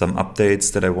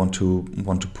updates that I want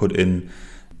to put in.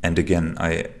 And again,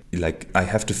 I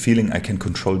have the feeling I can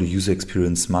control the user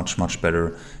experience much, much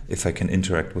better if I can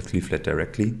interact with Leaflet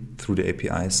directly through the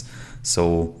APIs.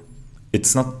 So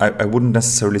it's not, I wouldn't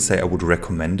necessarily say I would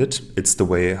recommend it. It's the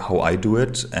way how I do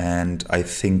it. And I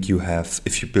think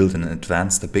if you build in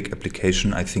advance a big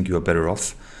application, I think you are better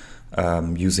off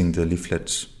using the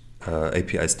Leaflet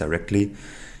APIs directly.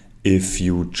 If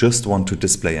you just want to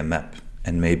display a map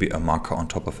and maybe a marker on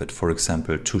top of it, for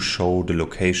example, to show the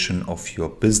location of your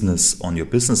business on your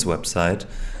business website,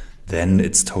 then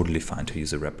it's totally fine to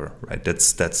use a wrapper, right?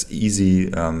 That's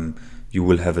easy. You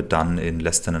will have it done in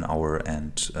less than an hour,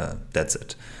 and that's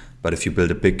it. But if you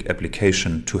build a big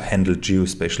application to handle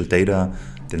geospatial data,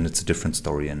 then it's a different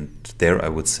story. And there I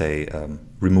would say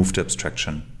remove the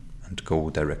abstraction and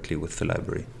go directly with the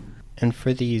library. And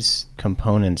for these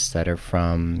components that are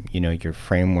from, your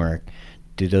framework,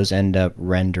 do those end up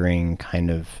rendering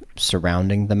kind of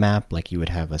surrounding the map? Like you would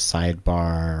have a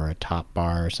sidebar or a top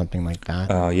bar or something like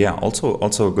that? Yeah,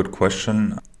 also a good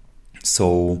question.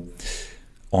 So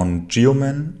on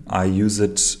Geoman, I use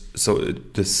it. So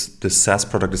this SaaS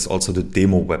product is also the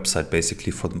demo website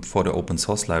basically for the open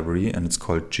source library, and it's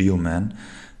called Geoman.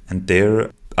 And there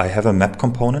I have a map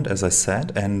component, as I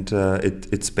said, and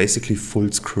it's basically full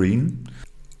screen.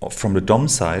 From the DOM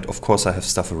side, of course, I have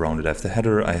stuff around it. I have the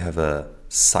header, I have a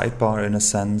sidebar in a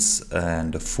sense,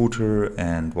 and a footer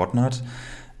and whatnot.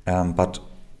 But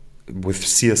with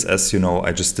CSS,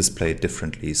 I just display it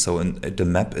differently. So the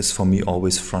map is for me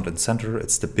always front and center.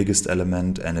 It's the biggest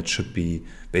element, and it should be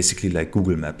basically like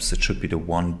Google Maps. It should be the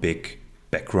one big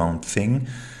background thing.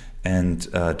 And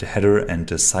the header and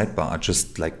the sidebar are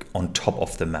just like on top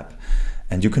of the map.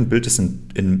 And you can build this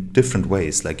in different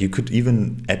ways. Like you could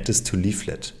even add this to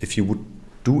Leaflet. If you would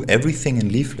do everything in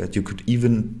Leaflet, you could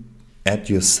even add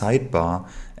your sidebar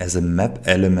as a map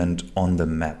element on the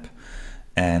map.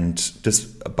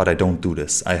 But I don't do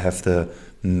this. I have the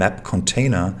map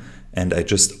container and I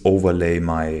just overlay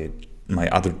my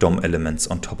other DOM elements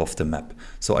on top of the map.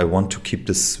 So I want to keep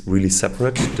this really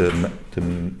separate.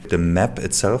 The map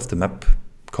itself, the map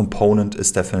component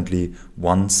is definitely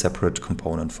one separate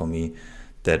component for me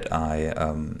that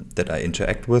I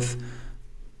interact with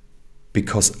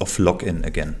because of login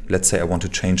again. Let's say I want to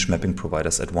change mapping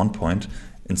providers at one point.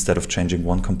 Instead of changing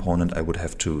one component, I would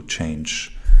have to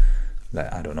change,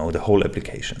 the whole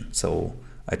application. So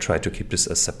I try to keep this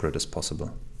as separate as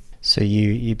possible. So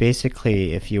you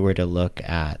basically, if you were to look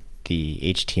at the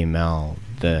HTML,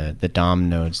 the DOM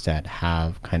nodes that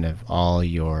have kind of all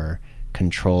your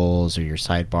controls or your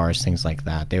sidebars, things like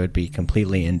that, they would be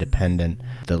completely independent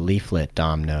of the Leaflet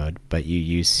DOM node, but you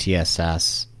use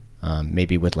CSS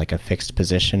maybe with like a fixed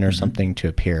position or something to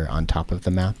appear on top of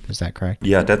the map. Is that correct?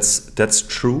 Yeah, that's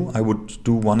true. I would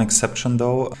do one exception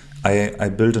though. I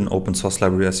built an open source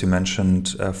library, as you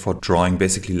mentioned, for drawing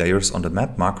basically layers on the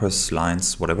map, markers,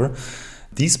 lines, whatever.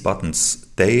 These buttons,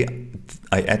 I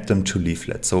add them to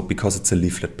Leaflet, so because it's a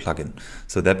Leaflet plugin.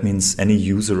 So that means any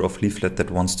user of Leaflet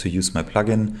that wants to use my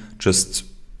plugin just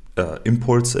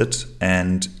imports it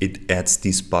and it adds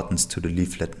these buttons to the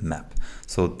Leaflet map.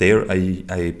 So there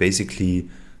I basically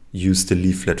use the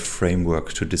Leaflet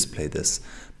framework to display this.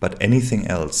 But anything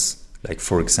else, like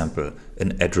for example,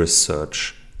 an address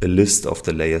search, a list of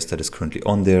the layers that is currently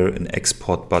on there, an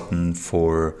export button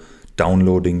for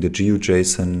downloading the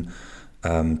GeoJSON,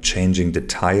 changing the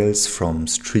tiles from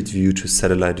street view to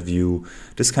satellite view.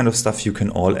 This kind of stuff you can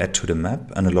all add to the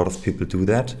map, and a lot of people do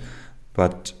that.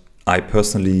 But I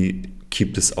personally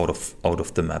keep this out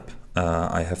of the map.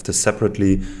 I have this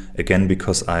separately, again,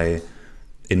 because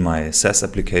in my SaaS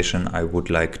application, I would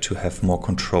like to have more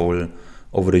control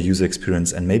over the user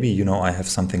experience. And maybe, I have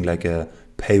something like a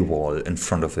paywall in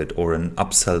front of it or an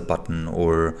upsell button,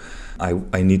 or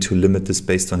I need to limit this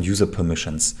based on user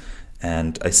permissions.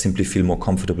 And I simply feel more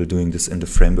comfortable doing this in the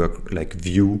framework like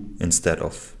Vue instead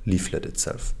of Leaflet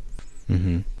itself.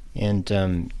 Mm-hmm.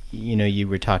 And you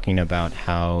were talking about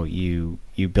how you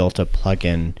built a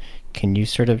plugin. Can you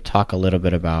sort of talk a little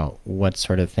bit about what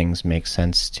sort of things make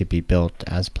sense to be built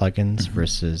as plugins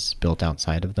versus built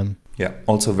outside of them? Yeah,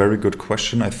 also very good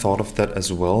question. I thought of that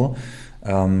as well.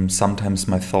 Sometimes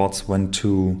my thoughts went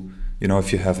to,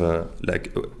 if you have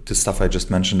the stuff I just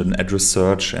mentioned, an address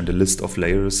search and a list of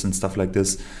layers and stuff like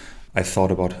this, I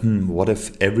thought about, what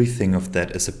if everything of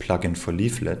that is a plugin for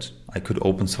Leaflet? I could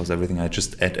open source everything. I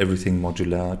just add everything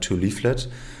modular to Leaflet.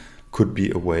 Could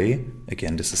be a way.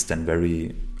 Again, this is then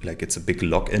very, it's a big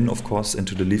login, of course,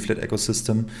 into the Leaflet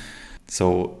ecosystem.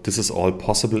 So this is all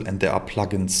possible, and there are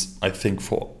plugins, I think,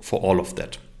 for all of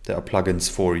that. There are plugins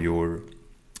for your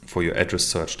address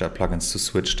search. There are plugins to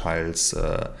switch tiles,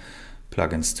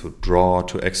 plugins to draw,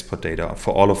 to export data.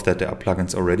 For all of that, there are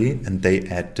plugins already, and they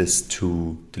add this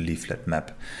to the Leaflet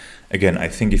map. Again, I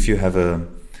think if you have a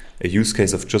use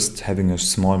case of just having a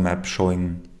small map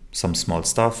showing some small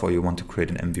stuff, or you want to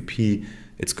create an MVP,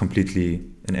 it's completely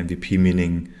an MVP,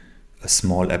 meaning a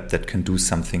small app that can do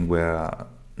something where,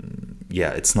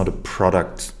 it's not a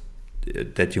product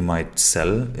that you might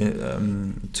sell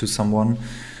to someone.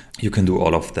 You can do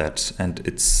all of that, and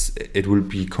it will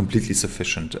be completely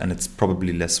sufficient, and it's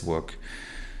probably less work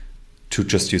to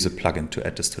just use a plugin to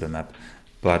add this to the map.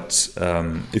 But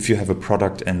if you have a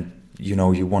product and you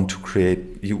want to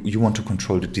create, you want to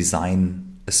control the design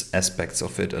aspects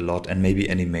of it a lot, and maybe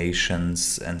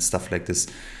animations and stuff like this,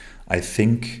 I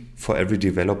think for every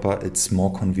developer it's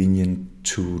more convenient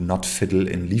to not fiddle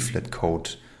in Leaflet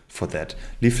code for that.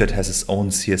 Leaflet has its own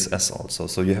CSS also,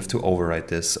 so you have to override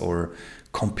this or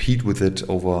compete with it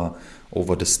over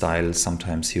the style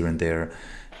sometimes here and there.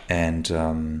 And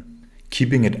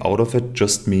keeping it out of it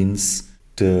just means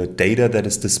the data that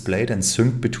is displayed and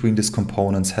synced between these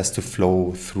components has to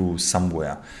flow through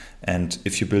somewhere. And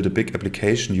if you build a big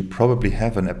application, you probably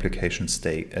have an application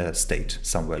state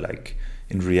somewhere, like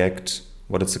in React,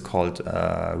 what is it called?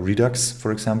 Redux,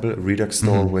 for example, a Redux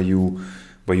store where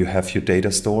you have your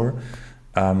data store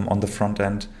on the front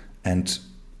end. And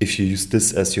if you use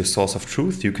this as your source of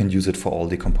truth, you can use it for all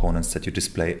the components that you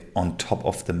display on top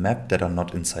of the map that are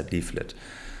not inside Leaflet.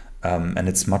 And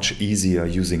it's much easier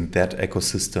using that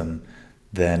ecosystem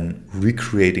than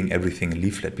recreating everything in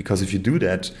Leaflet. Because if you do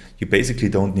that, you basically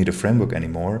don't need a framework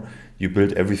anymore. You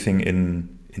build everything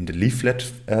in the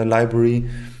Leaflet library,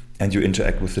 and you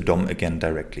interact with the DOM again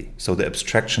directly. So the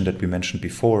abstraction that we mentioned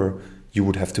before, you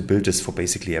would have to build this for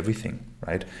basically everything,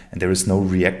 right? And there is no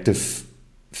reactive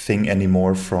thing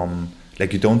anymore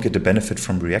you don't get the benefit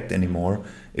from React anymore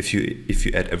if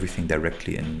you add everything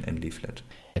directly in Leaflet.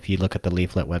 If you look at the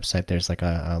Leaflet website, there's like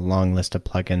a long list of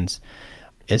plugins.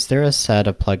 Is there a set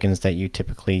of plugins that you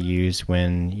typically use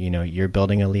when you're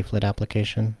building a Leaflet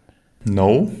application?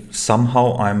 No,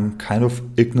 somehow I'm kind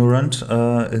of ignorant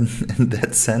in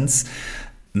that sense.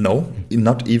 No,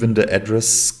 not even the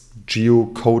address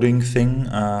geocoding thing.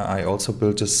 I also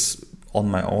built this on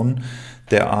my own.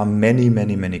 There are many,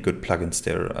 many, many good plugins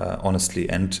there, honestly.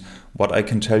 And what I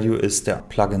can tell you is there are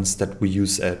plugins that we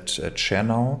use at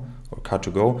ShareNow or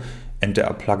Car2Go, and there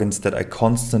are plugins that I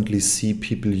constantly see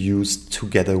people use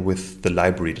together with the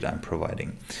library that I'm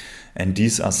providing. And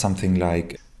these are something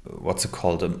like, what's it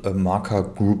called? A marker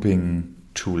grouping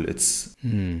tool. It's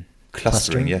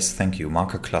clustering. Yes, thank you.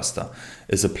 Marker Cluster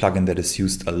is a plugin that is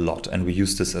used a lot, and we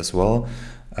use this as well.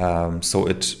 So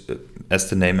it, as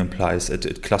the name implies,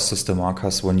 it clusters the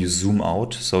markers when you zoom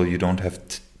out. So you don't have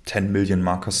 10 million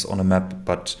markers on a map,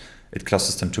 but it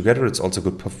clusters them together. It's also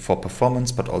good for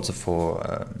performance, but also for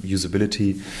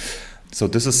usability. So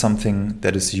this is something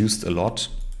that is used a lot.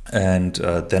 And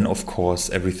then, of course,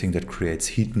 everything that creates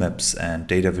heat maps and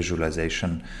data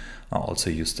visualization are also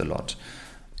used a lot.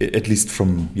 At least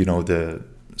from the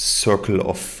circle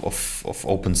of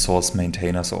open source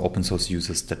maintainers or open source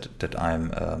users that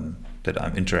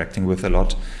I'm interacting with a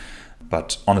lot.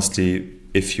 But honestly,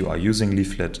 if you are using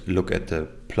Leaflet, look at the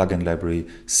plugin library,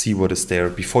 see what is there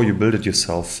before you build it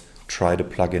yourself. Try the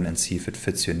plugin and see if it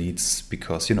fits your needs,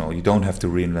 because you don't have to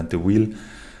reinvent the wheel.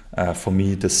 For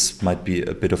me, this might be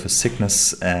a bit of a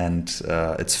sickness, and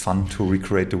it's fun to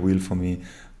recreate the wheel for me.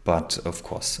 But of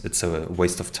course, it's a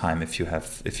waste of time if you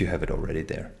have it already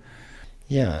there.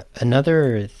 Yeah.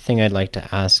 Another thing I'd like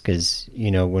to ask is,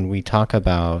 when we talk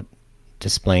about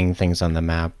displaying things on the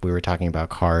map, we were talking about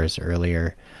cars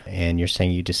earlier, and you're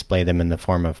saying you display them in the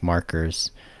form of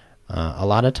markers. A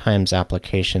lot of times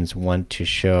applications want to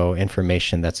show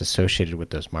information that's associated with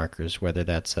those markers, whether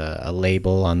that's a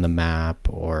label on the map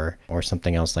or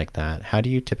something else like that. How do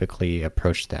you typically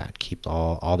approach that? Keep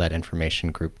all that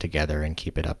information grouped together and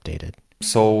keep it updated?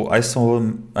 So I saw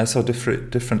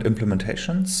different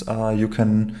implementations. You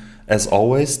can, as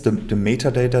always, the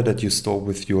metadata that you store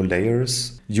with your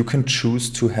layers, you can choose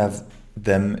to have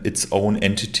them its own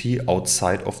entity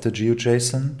outside of the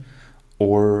GeoJSON,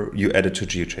 or you add it to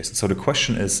GeoJSON. So the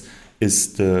question is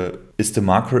the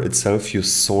marker itself your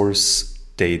source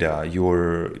data,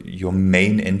 your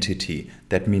main entity?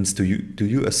 That means do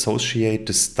you associate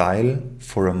the style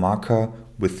for a marker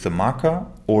with the marker,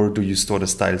 or do you store the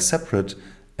style separate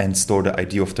and store the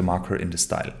ID of the marker in the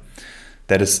style?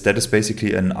 That is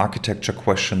basically an architecture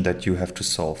question that you have to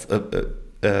solve.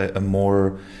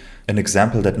 An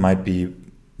example that might be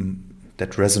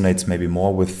that resonates maybe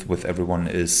more with everyone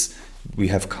is we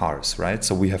have cars, right?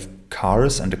 So we have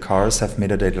cars, and the cars have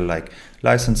metadata like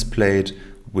license plate,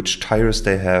 which tires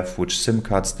they have, which SIM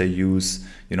cards they use.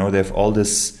 They have all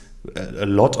this, a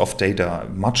lot of data,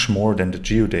 much more than the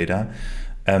geodata.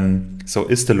 So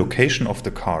is the location of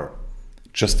the car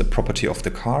just a property of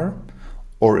the car,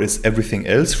 or is everything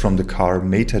else from the car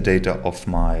metadata of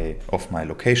my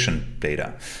location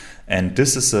data? And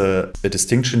this is a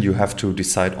distinction you have to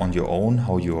decide on your own,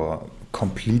 how your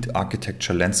complete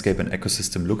architecture, landscape, and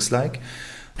ecosystem looks like.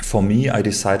 For me, I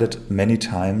decided many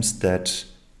times that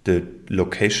the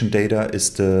location data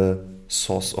is the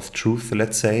source of truth,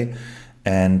 let's say,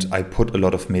 and I put a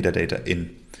lot of metadata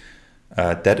in.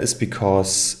 That is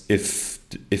because if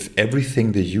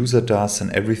everything the user does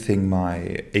and everything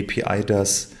my API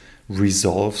does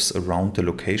resolves around the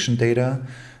location data,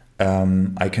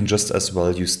 I can just as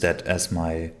well use that as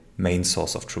my main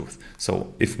source of truth.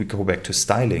 So if we go back to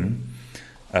styling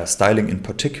in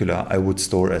particular, I would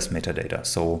store as metadata.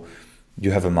 So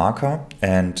you have a marker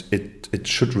and it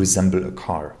should resemble a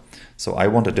car. So I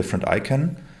want a different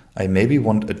icon. I maybe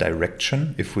want a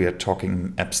direction. If we are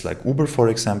talking apps like Uber, for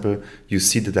example, you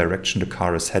see the direction the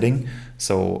car is heading.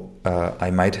 So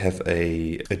I might have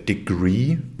a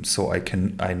degree, so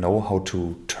I know how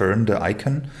to turn the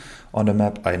icon on the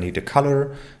map. I need a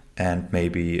color, and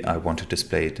maybe I want to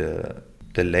display the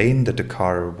lane that the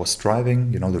car was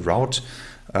driving, the route.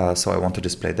 So I want to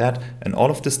display that. And all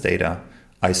of this data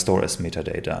I store as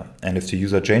metadata. And if the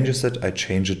user changes it, I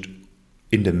change it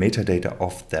in the metadata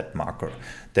of that marker.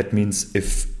 That means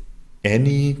if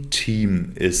any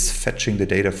team is fetching the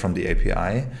data from the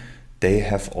API, they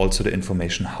have also the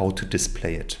information how to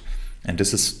display it. And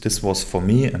this was for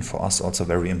me and for us also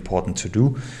very important to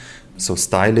do. So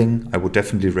styling, I would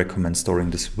definitely recommend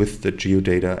storing this with the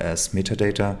geodata as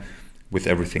metadata. With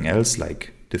everything else,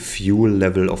 like the fuel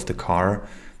level of the car,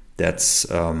 that's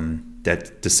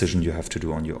that decision you have to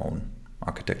do on your own,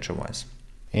 architecture-wise.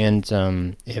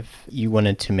 And if you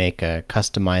wanted to make a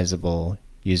customizable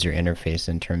user interface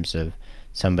in terms of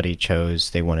somebody chose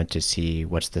they wanted to see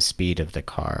what's the speed of the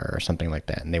car or something like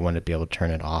that, and they wanted to be able to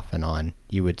turn it off and on,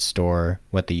 you would store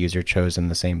what the user chose in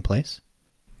the same place?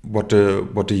 What the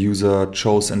user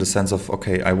chose in the sense of,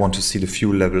 okay, I want to see the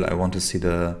fuel level, I want to see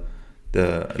the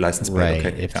license plate.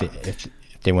 Right, Okay. if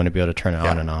they want to be able to turn it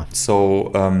on and off.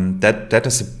 So that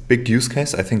is a big use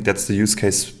case. I think that's the use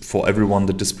case for everyone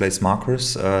that displays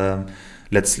markers.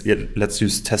 Let's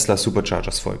use Tesla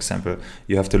superchargers, for example.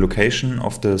 You have the location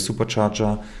of the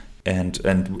supercharger, and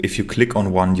if you click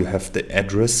on one, you have the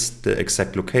address, the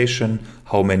exact location,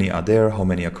 how many are there, how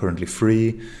many are currently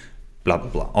free, blah blah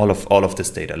blah. All of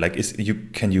this data. Like,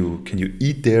 can you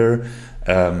eat there?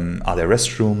 Are there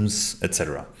restrooms,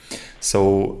 etc.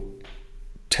 So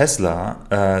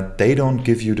Tesla, they don't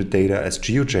give you the data as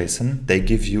GeoJSON. They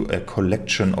give you a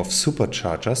collection of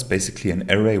superchargers, basically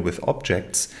an array with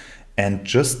objects, and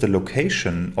just the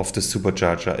location of the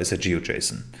supercharger is a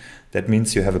GeoJSON. That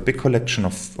means you have a big collection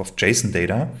of JSON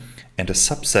data, and a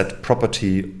subset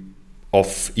property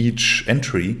of each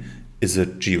entry is a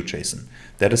GeoJSON.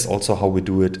 That is also how we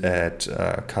do it at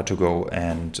Car2Go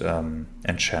and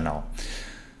ShareNow.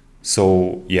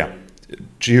 So yeah,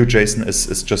 GeoJSON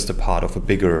is just a part of a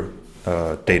bigger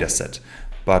data set.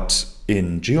 But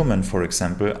in Geoman, for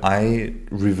example, I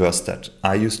reversed that.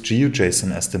 I use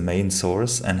GeoJSON as the main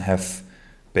source and have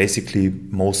basically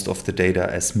most of the data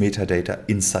as metadata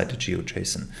inside the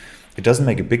GeoJSON. It doesn't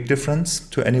make a big difference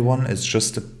to anyone. It's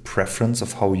just a preference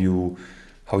of how you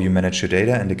manage your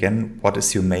data. And again, what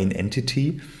is your main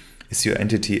entity? Is your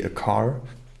entity a car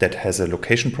that has a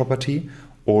location property?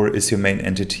 Or is your main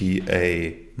entity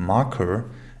a marker,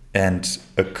 and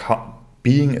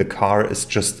being a car is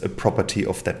just a property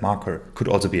of that marker? Could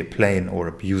also be a plane or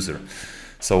a user.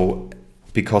 So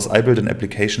because I built an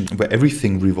application where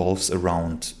everything revolves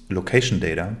around location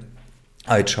data,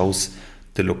 I chose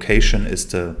the location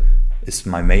is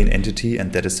my main entity,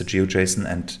 and that is the GeoJSON,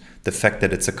 and the fact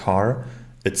that it's a car,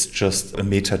 it's just a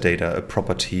metadata, a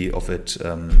property of it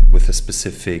with a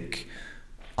specific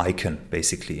icon,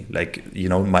 basically. Like,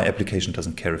 my application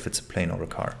doesn't care if it's a plane or a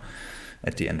car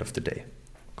at the end of the day.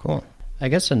 Cool. I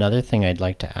guess another thing I'd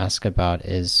like to ask about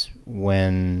is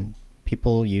when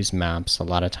people use maps, a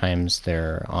lot of times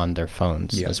they're on their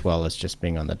phones as well as just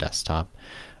being on the desktop.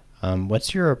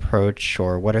 What's your approach,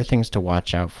 or what are things to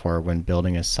watch out for when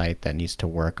building a site that needs to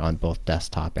work on both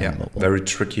desktop and mobile? Very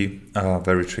tricky,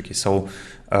 very tricky. So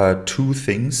two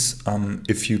things.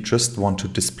 If you just want to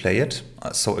display it,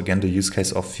 so again, the use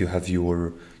case of you have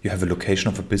a location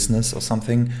of a business or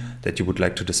something that you would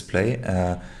like to display,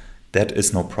 that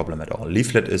is no problem at all.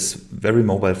 Leaflet is very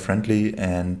mobile friendly,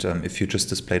 and if you just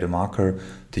display the marker,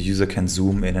 the user can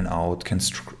zoom in and out,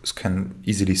 can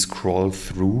easily scroll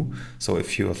through. So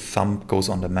if your thumb goes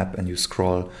on the map and you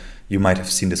scroll, you might have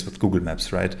seen this with Google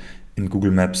Maps, right? In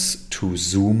Google Maps, to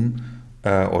zoom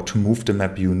or to move the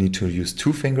map, you need to use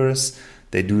two fingers.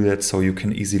 They do that so you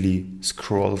can easily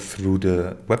scroll through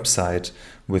the website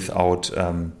without,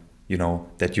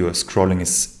 that your scrolling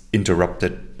is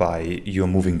interrupted by you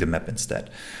moving the map instead.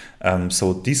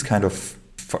 So these kind of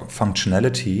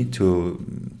functionality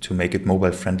to make it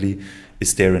mobile friendly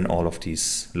is there in all of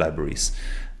these libraries.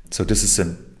 So this is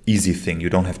an easy thing. You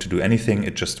don't have to do anything.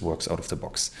 It just works out of the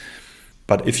box.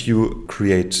 But if you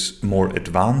create more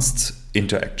advanced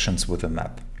interactions with a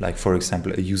map, like for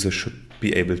example, a user should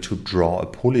be able to draw a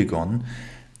polygon,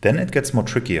 then it gets more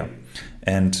trickier.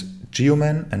 And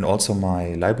Geoman and also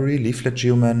my library, Leaflet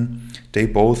Geoman, they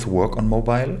both work on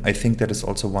mobile. I think that is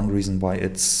also one reason why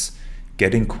it's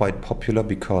getting quite popular,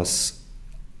 because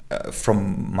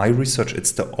from my research,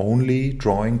 it's the only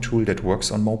drawing tool that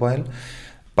works on mobile.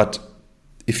 But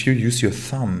if you use your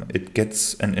thumb, it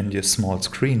gets, and in your small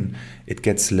screen, it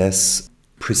gets less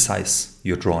precise,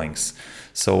 your drawings.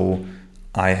 So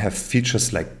I have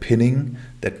features like pinning.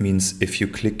 That means if you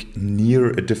click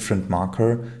near a different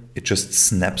marker, it just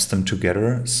snaps them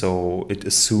together. So it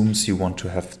assumes you want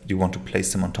to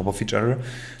place them on top of each other.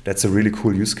 That's a really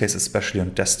cool use case, especially on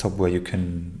desktop where you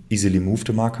can easily move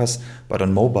the markers. But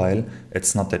on mobile,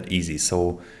 it's not that easy.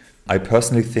 So I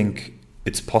personally think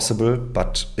it's possible,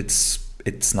 but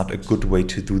it's not a good way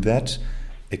to do that,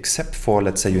 except for,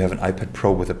 let's say you have an iPad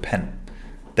Pro with a pen.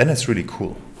 Then it's really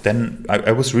cool. Then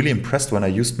I was really impressed when I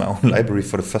used my own library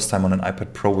for the first time on an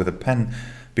iPad Pro with a pen,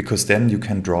 because then you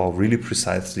can draw really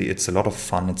precisely. It's a lot of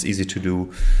fun. It's easy to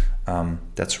do.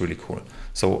 That's really cool.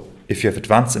 So if you have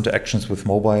advanced interactions with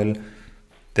mobile,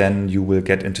 then you will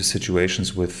get into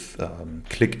situations with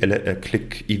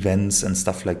click events and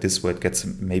stuff like this, where it gets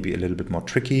maybe a little bit more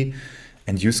tricky,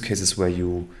 and use cases where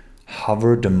you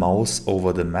hover the mouse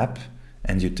over the map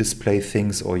and you display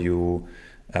things, or you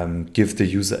give the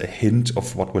user a hint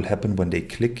of what will happen when they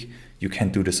click. You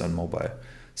can't do this on mobile.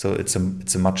 So it's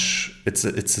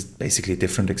basically a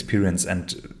different experience,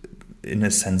 and in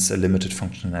a sense a limited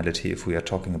functionality if we are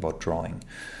talking about drawing.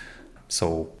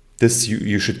 So this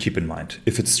you should keep in mind.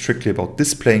 If it's strictly about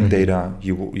displaying data,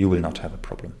 you will not have a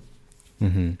problem.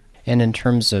 Mm-hmm. And in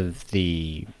terms of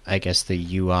the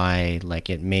UI, like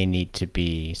it may need to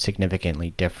be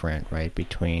significantly different, right,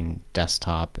 between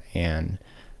desktop and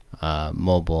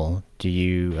mobile. Do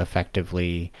you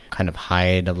effectively kind of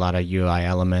hide a lot of UI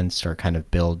elements, or kind of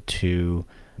build two,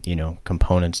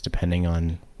 components depending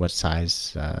on what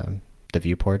size the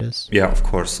viewport is? Yeah, of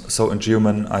course. So in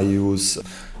Geoman, I use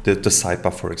the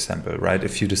sidebar, for example, right?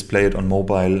 If you display it on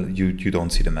mobile, you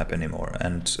don't see the map anymore,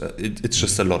 and it's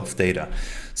just a lot of data.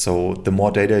 So the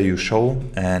more data you show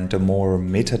and the more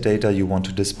metadata you want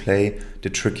to display, the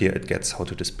trickier it gets how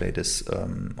to display this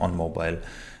on mobile.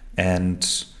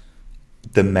 And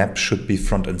the map should be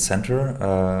front and center,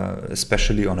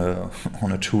 especially on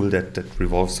a tool that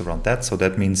revolves around that. So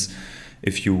that means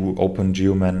if you open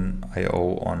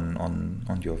Geoman.io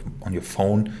on your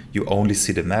phone, you only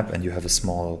see the map, and you have a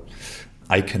small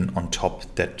icon on top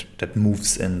that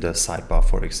moves in the sidebar,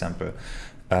 for example.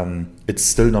 It's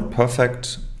still not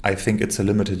perfect. I think it's a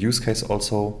limited use case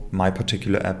also, my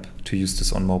particular app, to use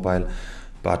this on mobile.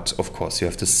 But of course, you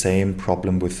have the same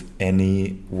problem with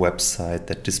any website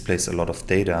that displays a lot of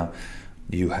data.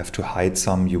 You have to hide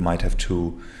some. You might have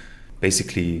to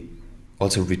basically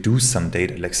also reduce some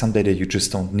data. Like some data you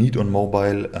just don't need on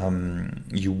mobile.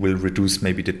 You will reduce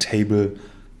maybe the table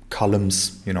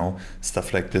columns,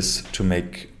 stuff like this, to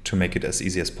make it as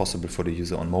easy as possible for the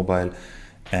user on mobile.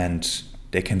 And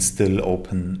they can still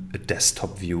open a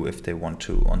desktop view if they want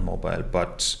to on mobile.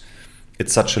 But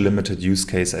it's such a limited use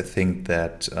case. I think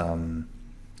that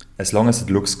as long as it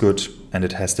looks good and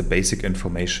it has the basic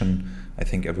information, I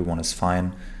think everyone is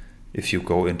fine. If you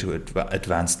go into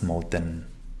advanced mode, then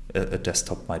a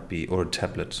desktop might be, or a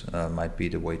tablet might be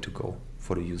the way to go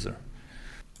for the user.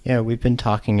 Yeah, we've been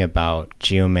talking about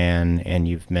Geoman, and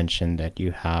you've mentioned that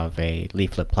you have a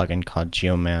Leaflet plugin called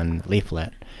Geoman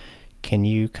Leaflet. Can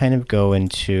you kind of go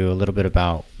into a little bit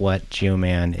about what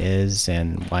Geoman is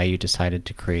and why you decided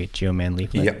to create Geoman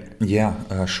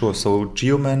Leaflet? Sure. So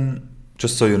Geoman,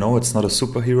 just so you know, it's not a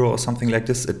superhero or something like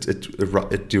this.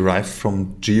 It derived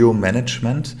from geo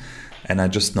management, and I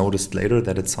just noticed later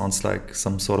that it sounds like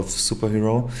some sort of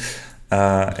superhero.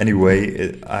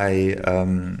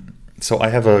 So I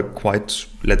have a quite,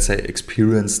 let's say,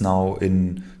 experience now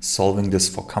in solving this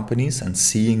for companies and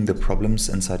seeing the problems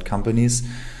inside companies.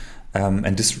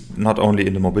 And this not only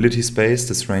in the mobility space,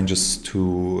 this ranges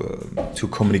to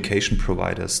communication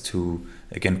providers, to,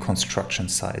 again, construction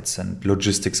sites and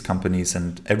logistics companies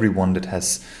and everyone that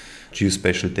has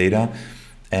geospatial data.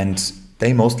 And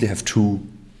they mostly have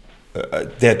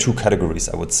there are two categories,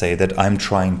 I would say, that I'm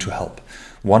trying to help.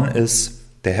 One is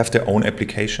they have their own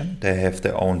application, they have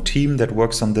their own team that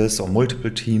works on this, or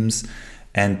multiple teams,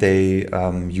 and they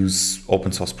use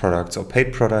open source products or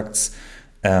paid products,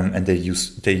 and they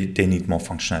need more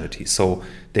functionality. So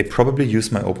they probably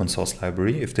use my open source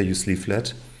library if they use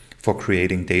Leaflet for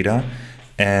creating data.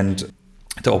 And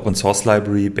the open source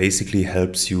library basically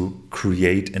helps you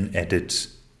create and edit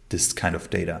this kind of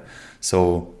data.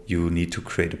 So you need to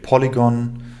create a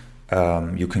polygon.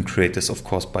 You can create this, of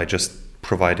course, by just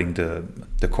providing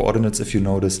the coordinates, if you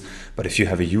notice. But if you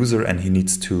have a user and he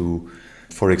needs to,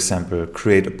 for example,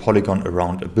 create a polygon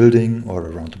around a building or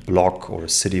around a block or a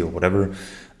city or whatever,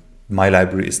 my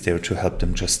library is there to help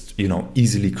them just,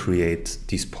 easily create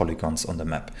these polygons on the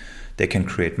map. They can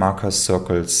create markers,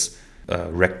 circles,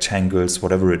 rectangles,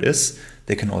 whatever it is.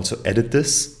 They can also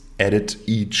edit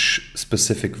each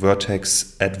specific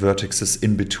vertex, add vertices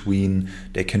in between.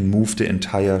 They can move the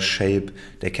entire shape.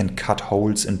 They can cut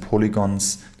holes in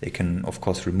polygons. They can, of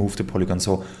course, remove the polygon.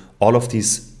 So all of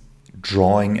these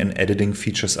drawing and editing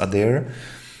features are there.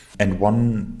 And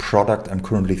one product I'm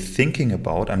currently thinking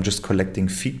about, I'm just collecting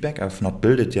feedback, I've not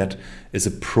built it yet, is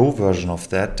a pro version of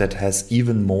that has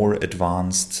even more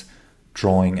advanced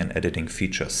drawing and editing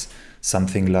features.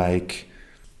 Something like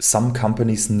some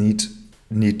companies need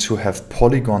to have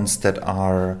polygons that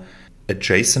are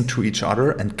adjacent to each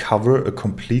other and cover a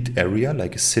complete area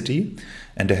like a city,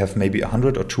 and they have maybe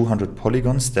 100 or 200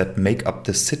 polygons that make up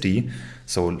the city.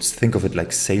 So think of it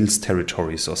like sales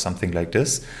territories or something like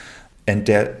this. And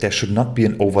there should not be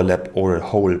an overlap or a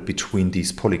hole between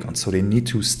these polygons, so they need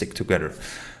to stick together.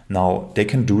 Now, they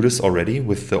can do this already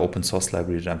with the open source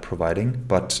library that I'm providing,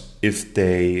 but if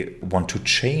they want to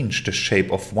change the shape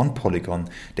of one polygon,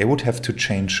 they would have to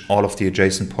change all of the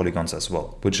adjacent polygons as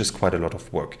well, which is quite a lot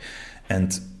of work.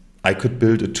 And I could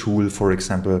build a tool, for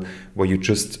example, where you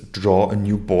just draw a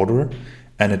new border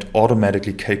and it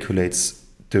automatically calculates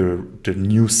the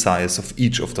new size of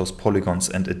each of those polygons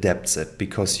and adapts it,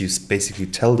 because you basically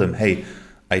tell them, hey,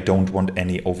 I don't want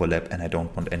any overlap and I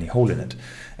don't want any hole in it.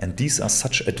 And these are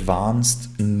such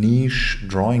advanced niche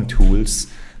drawing tools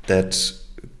that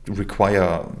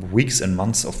require weeks and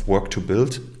months of work to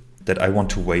build, that I want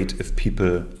to wait if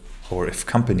people or if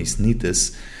companies need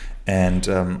this. And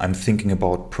I'm thinking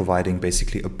about providing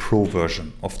basically a pro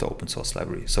version of the open source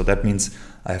library. So that means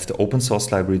I have the open source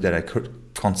library that I could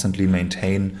constantly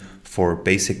maintain for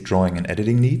basic drawing and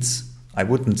editing needs. I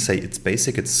wouldn't say it's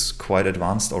basic, it's quite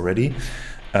advanced already.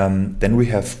 Then we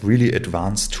have really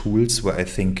advanced tools where I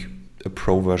think a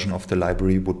pro version of the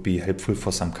library would be helpful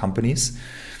for some companies.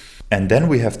 And then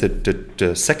we have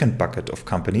the second bucket of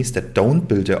companies that don't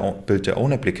build their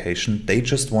own application. They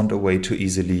just want a way to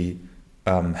easily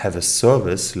have a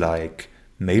service like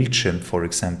MailChimp, for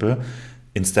example.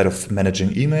 Instead of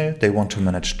managing email, they want to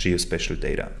manage geospatial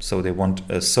data. So they want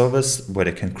a service where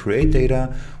they can create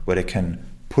data, where they can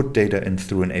put data in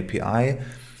through an API,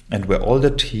 and where all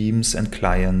the teams and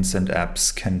clients and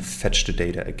apps can fetch the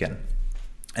data again.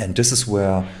 And this is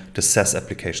where the SaaS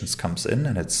applications comes in,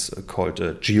 and it's called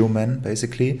Geoman,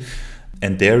 basically.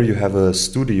 And there you have a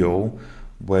studio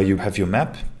where you have your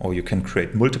map, or you can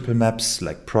create multiple maps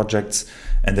like projects,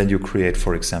 and then you create,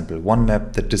 for example, one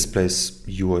map that displays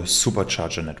your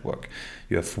supercharger network.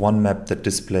 You have one map that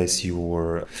displays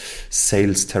your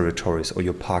sales territories or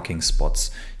your parking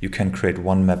spots. You can create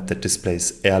one map that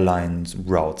displays airline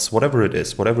routes, whatever it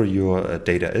is, whatever your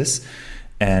data is.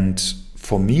 And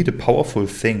for me, the powerful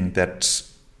thing that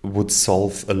would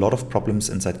solve a lot of problems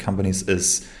inside companies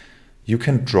is You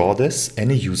can draw this,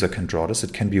 any user can draw this.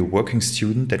 It can be a working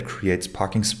student that creates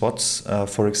parking spots,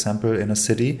 for example, in a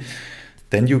city.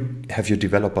 Then you have your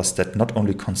developers that not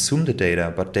only consume the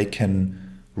data, but they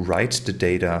can write the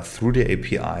data through the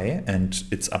API, and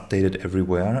it's updated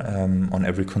everywhere on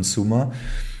every consumer.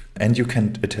 And you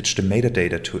can attach the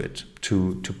metadata to it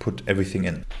to put everything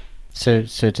in. So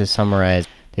to summarize,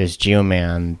 there's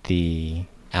Geoman, the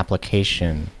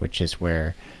application, which is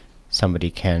where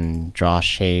somebody can draw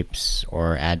shapes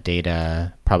or add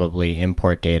data, probably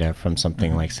import data from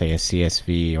something like, say, a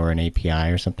CSV or an API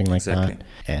or something like that.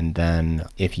 And then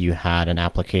if you had an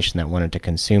application that wanted to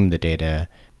consume the data,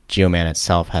 Geoman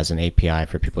itself has an API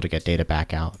for people to get data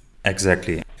back out.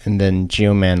 Exactly. And then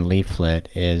Geoman Leaflet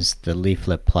is the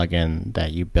Leaflet plugin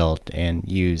that you built and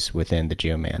use within the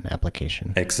Geoman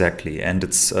application. Exactly. And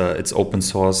it's open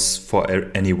source for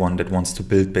anyone that wants to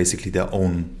build basically their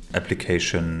own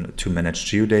application to manage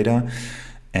geodata.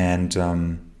 And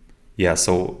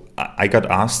so I got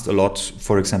asked a lot,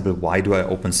 for example, why do I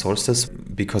open source this?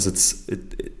 Because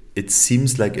it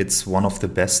seems like it's one of the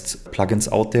best plugins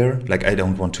out there. Like, I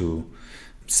don't want to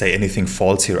say anything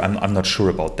false here. I'm not sure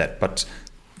about that, but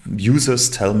users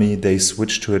tell me they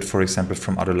switch to it, for example,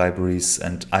 from other libraries,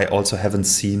 and I also haven't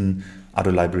seen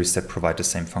other libraries that provide the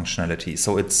same functionality.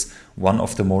 So it's one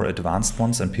of the more advanced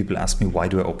ones, and people ask me, why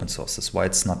do I open source this? Why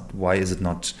is it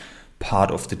not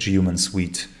part of the Geoman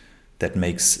suite that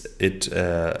makes it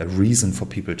a reason for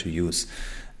people to use?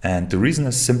 And the reason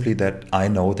is simply that I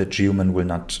know that Geoman will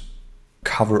not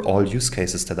cover all use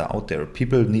cases that are out there.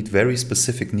 People need very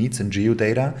specific needs in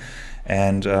geodata,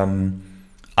 and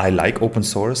I like open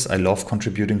source. I love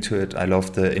contributing to it. I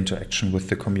love the interaction with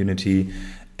the community,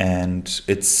 and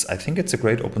I think it's a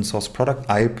great open source product.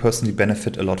 I personally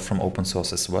benefit a lot from open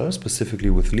source as well,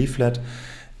 specifically with Leaflet,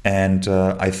 and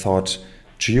I thought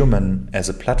Geoman as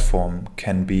a platform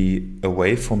can be a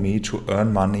way for me to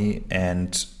earn money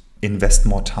and invest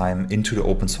more time into the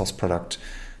open source product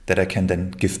that I can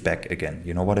then give back again.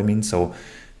 You know what I mean? So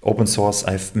open source,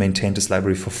 I've maintained this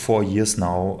library for 4 years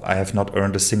now. I have not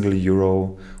earned a single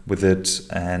euro with it,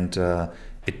 and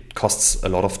it costs a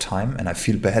lot of time, and I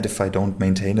feel bad if I don't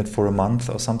maintain it for a month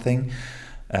or something.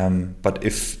 But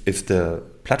if the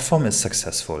platform is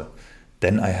successful,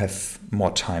 then I have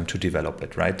more time to develop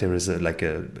it, right? There is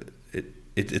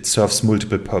it serves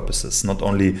multiple purposes, not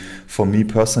only for me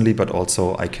personally, but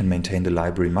also I can maintain the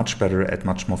library much better, add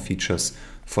much more features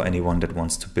for anyone that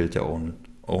wants to build their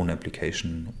own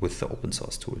application with the open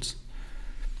source tools.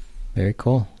 Very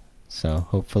cool. So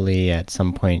hopefully at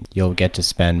some point you'll get to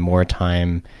spend more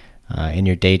time in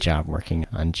your day job working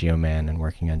on Geoman and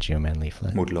working on Geoman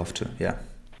Leaflet. Would love to, yeah.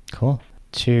 Cool.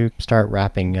 To start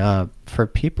wrapping up, for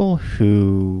people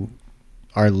who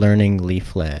are learning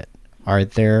Leaflet, are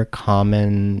there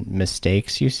common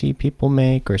mistakes you see people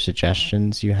make or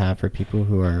suggestions you have for people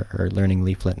who are learning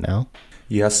Leaflet now?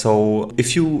 Yeah, so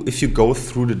if you go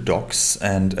through the docs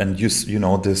and use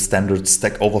the standard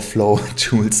Stack Overflow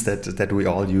tools that we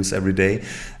all use every day,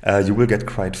 you will get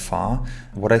quite far.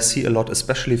 What I see a lot,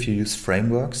 especially if you use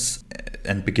frameworks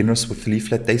and beginners with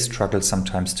Leaflet, they struggle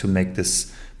sometimes to make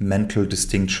this mental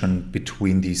distinction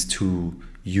between these two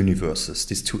universes,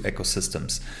 these two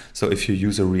ecosystems. So if you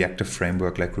use a reactive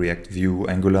framework like React, Vue,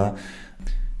 Angular,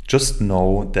 just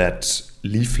know that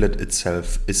Leaflet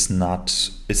itself is not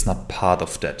part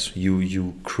of that. You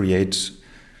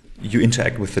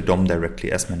interact with the DOM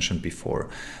directly, as mentioned before.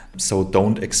 So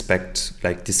don't expect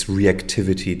like this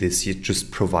reactivity, you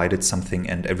just provided something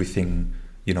and everything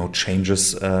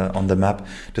changes on the map.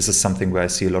 This is something where I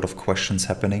see a lot of questions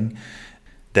happening.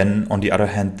 Then on the other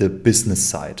hand, the business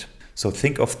side. So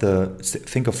think of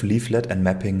Leaflet and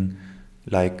mapping,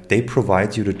 like they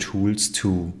provide you the tools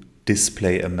to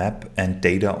display a map and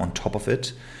data on top of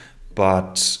it,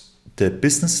 but the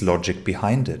business logic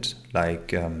behind it,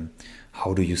 like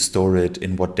how do you store it,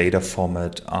 in what data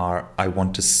format, I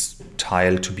want this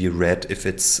tile to be red if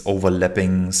it's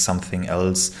overlapping something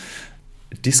else.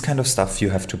 This kind of stuff you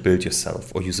have to build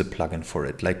yourself or use a plugin for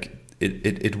it. Like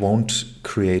it won't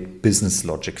create business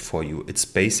logic for you. It's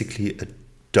basically a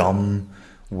dumb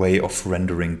way of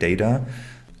rendering data.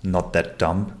 Not that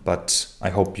dumb, but I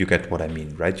hope you get what I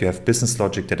mean, right? You have business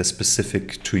logic that is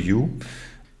specific to you,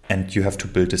 and you have to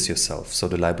build this yourself. So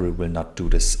the library will not do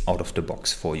this out of the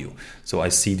box for you. So I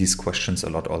see these questions a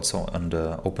lot also on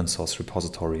the open source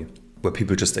repository, where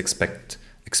people just expect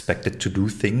it to do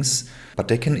things, but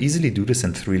they can easily do this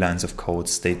in 3 lines of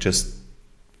codes. They just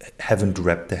haven't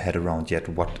wrapped their head around yet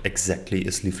what exactly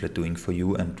is Leaflet doing for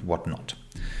you and what not.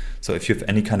 So if you have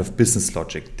any kind of business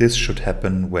logic, this should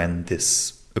happen when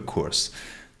this occurs.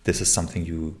 This is something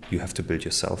you have to build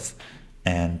yourself.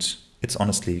 And It's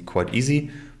honestly quite easy.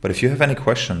 But if you have any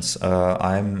questions,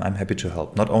 I'm happy to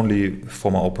help. Not only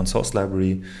for my open source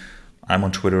library, I'm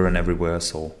on Twitter and everywhere,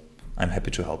 so I'm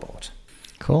happy to help out.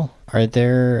 Cool. Are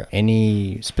there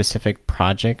any specific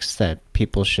projects that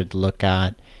people should look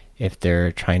at if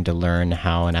they're trying to learn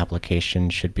how an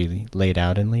application should be laid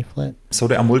out in Leaflet? So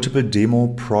there are multiple demo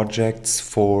projects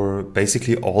for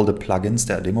basically all the plugins.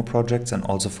 There are demo projects and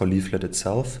also for Leaflet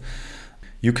itself.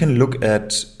 You can look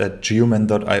at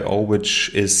geoman.io,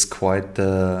 which is quite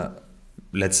the,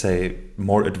 let's say,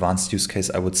 more advanced use case,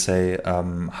 I would say,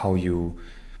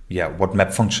 what map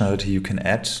functionality you can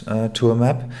add to a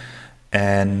map.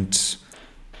 And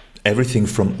everything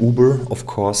from Uber, of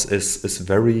course, is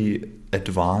very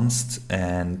advanced,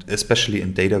 and especially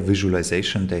in data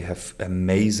visualization, they have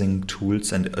amazing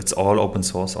tools, and it's all open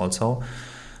source also.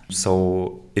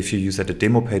 So if you look at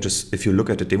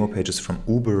the demo pages from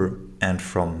Uber and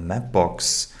from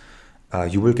Mapbox,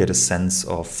 you will get a sense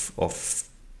of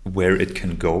where it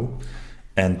can go.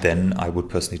 And then I would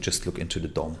personally just look into the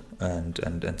DOM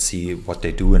and see what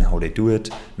they do and how they do it.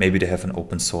 Maybe they have an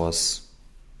open source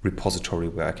repository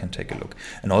where I can take a look.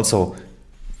 And also,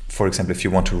 for example, if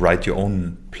you want to write your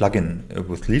own plugin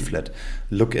with Leaflet,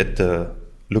 look at the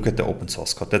open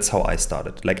source code. That's how I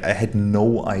started. Like, I had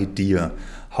no idea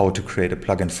how to create a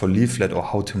plugin for Leaflet or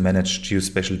how to manage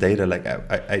geospatial data. Like,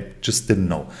 I just didn't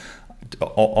know.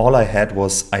 All I had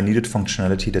was I needed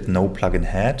functionality that no plugin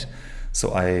had. So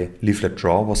Leaflet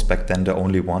Draw was back then the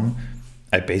only one.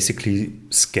 I basically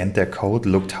scanned their code,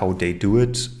 looked how they do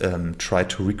it, tried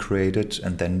to recreate it,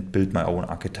 and then built my own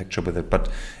architecture with it. But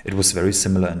it was very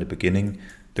similar in the beginning,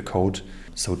 the code.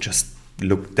 So just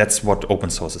look, that's what open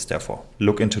source is there for.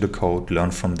 Look into the code,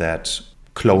 learn from that,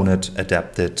 clone it,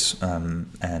 adapt it,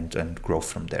 and grow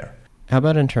from there. How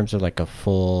about in terms of like a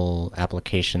full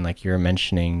application, like you were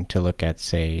mentioning, to look at,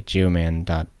 say,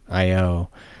 geoman.io,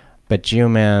 but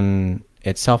Geoman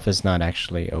itself is not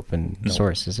actually open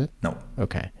source, is it? No.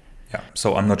 Okay. Yeah.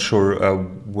 So I'm not sure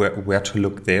where to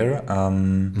look there.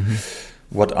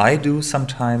 What I do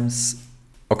sometimes,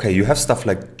 you have stuff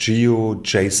like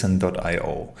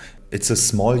geojson.io. It's a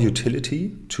small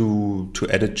utility to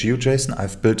edit GeoJSON.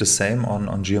 I've built the same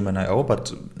on Geoman.io,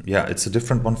 but it's a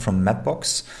different one from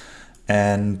Mapbox.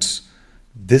 And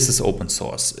this is open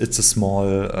source. It's a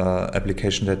small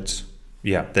application that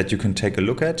you can take a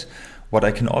look at. What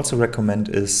I can also recommend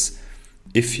is,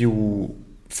 if you,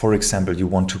 for example, you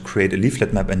want to create a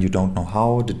leaflet map and you don't know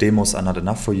how, the demos are not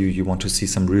enough for you, you want to see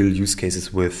some real use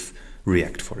cases with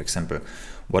React, for example.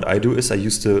 What I do is I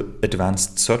use the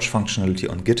advanced search functionality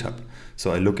on GitHub.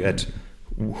 So I look at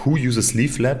who uses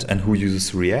Leaflet and who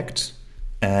uses React,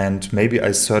 and maybe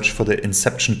I search for the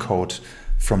inception code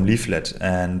from Leaflet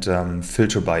and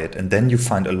filter by it. And then you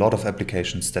find a lot of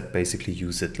applications that basically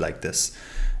use it like this.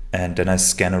 And then I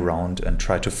scan around and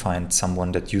try to find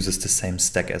someone that uses the same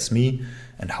stack as me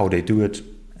and how they do it.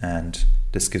 And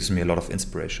this gives me a lot of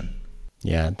inspiration.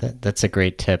 Yeah, that's a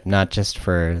great tip, not just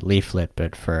for Leaflet,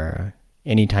 but for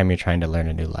anytime you're trying to learn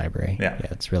a new library. Yeah,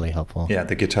 it's really helpful. Yeah,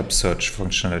 the GitHub search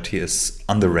functionality is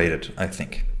underrated, I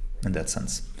think, in that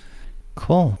sense.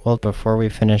 Cool. Well, before we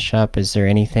finish up, is there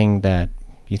anything that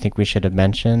you think we should have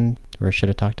mentioned or should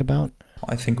have talked about?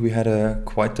 I think we had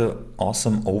quite an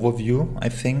awesome overview. I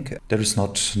think there is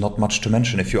not much to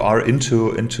mention. If you are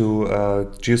into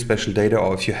geospatial data,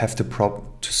 or if you have to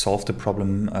solve the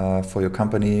problem for your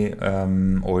company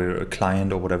or a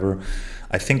client or whatever,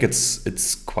 I think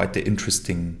it's quite the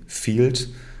interesting field.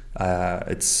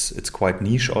 It's quite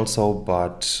niche also,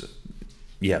 but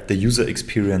the user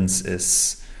experience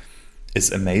is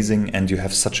amazing, and you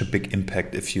have such a big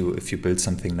impact if you build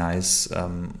something nice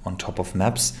on top of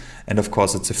maps. And of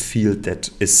course, it's a field that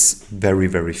is very,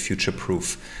 very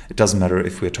future-proof. It doesn't matter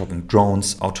if we're talking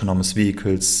drones, autonomous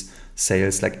vehicles,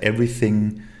 sales, like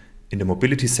everything in the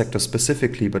mobility sector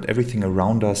specifically, but everything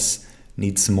around us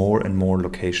needs more and more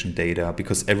location data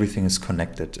because everything is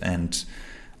connected. And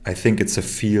I think it's a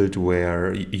field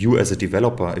where you as a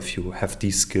developer, if you have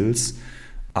these skills,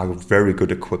 are very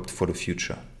good equipped for the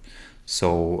future.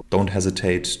 So don't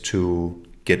hesitate to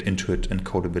get into it and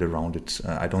code a bit around it.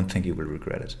 I don't think you will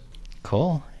regret it.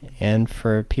 Cool. And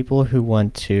for people who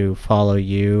want to follow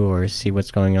you or see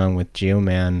what's going on with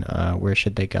Geoman, where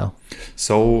should they go?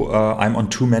 So I'm on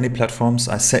too many platforms,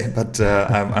 I say, but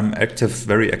I'm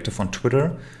very active on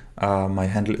Twitter. My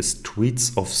handle is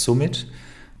Tweets of Summit.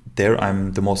 There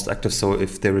I'm the most active, so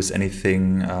if there is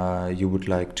anything you would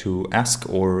like to ask,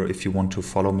 or if you want to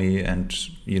follow me and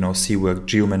see where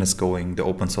Geoman is going, the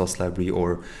open source library,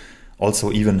 or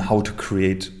also even how to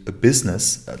create a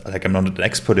business, like I'm not an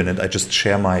expert in it, I just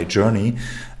share my journey,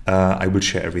 I will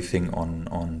share everything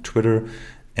on Twitter.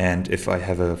 And if I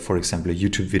have, for example, a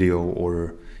YouTube video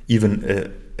or even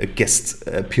a guest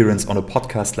appearance on a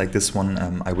podcast like this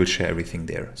one, I will share everything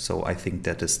there. So I think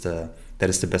that is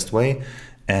the best way.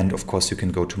 And of course, you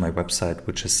can go to my website,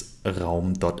 which is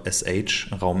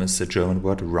raum.sh. Raum is a German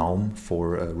word, Raum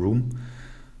for room.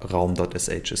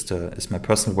 Raum.sh is my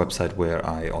personal website where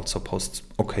I also post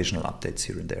occasional updates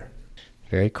here and there.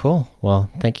 Very cool. Well,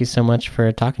 thank you so much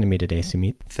for talking to me today,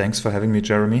 Sumit. Thanks for having me,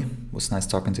 Jeremy. It was nice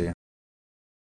talking to you.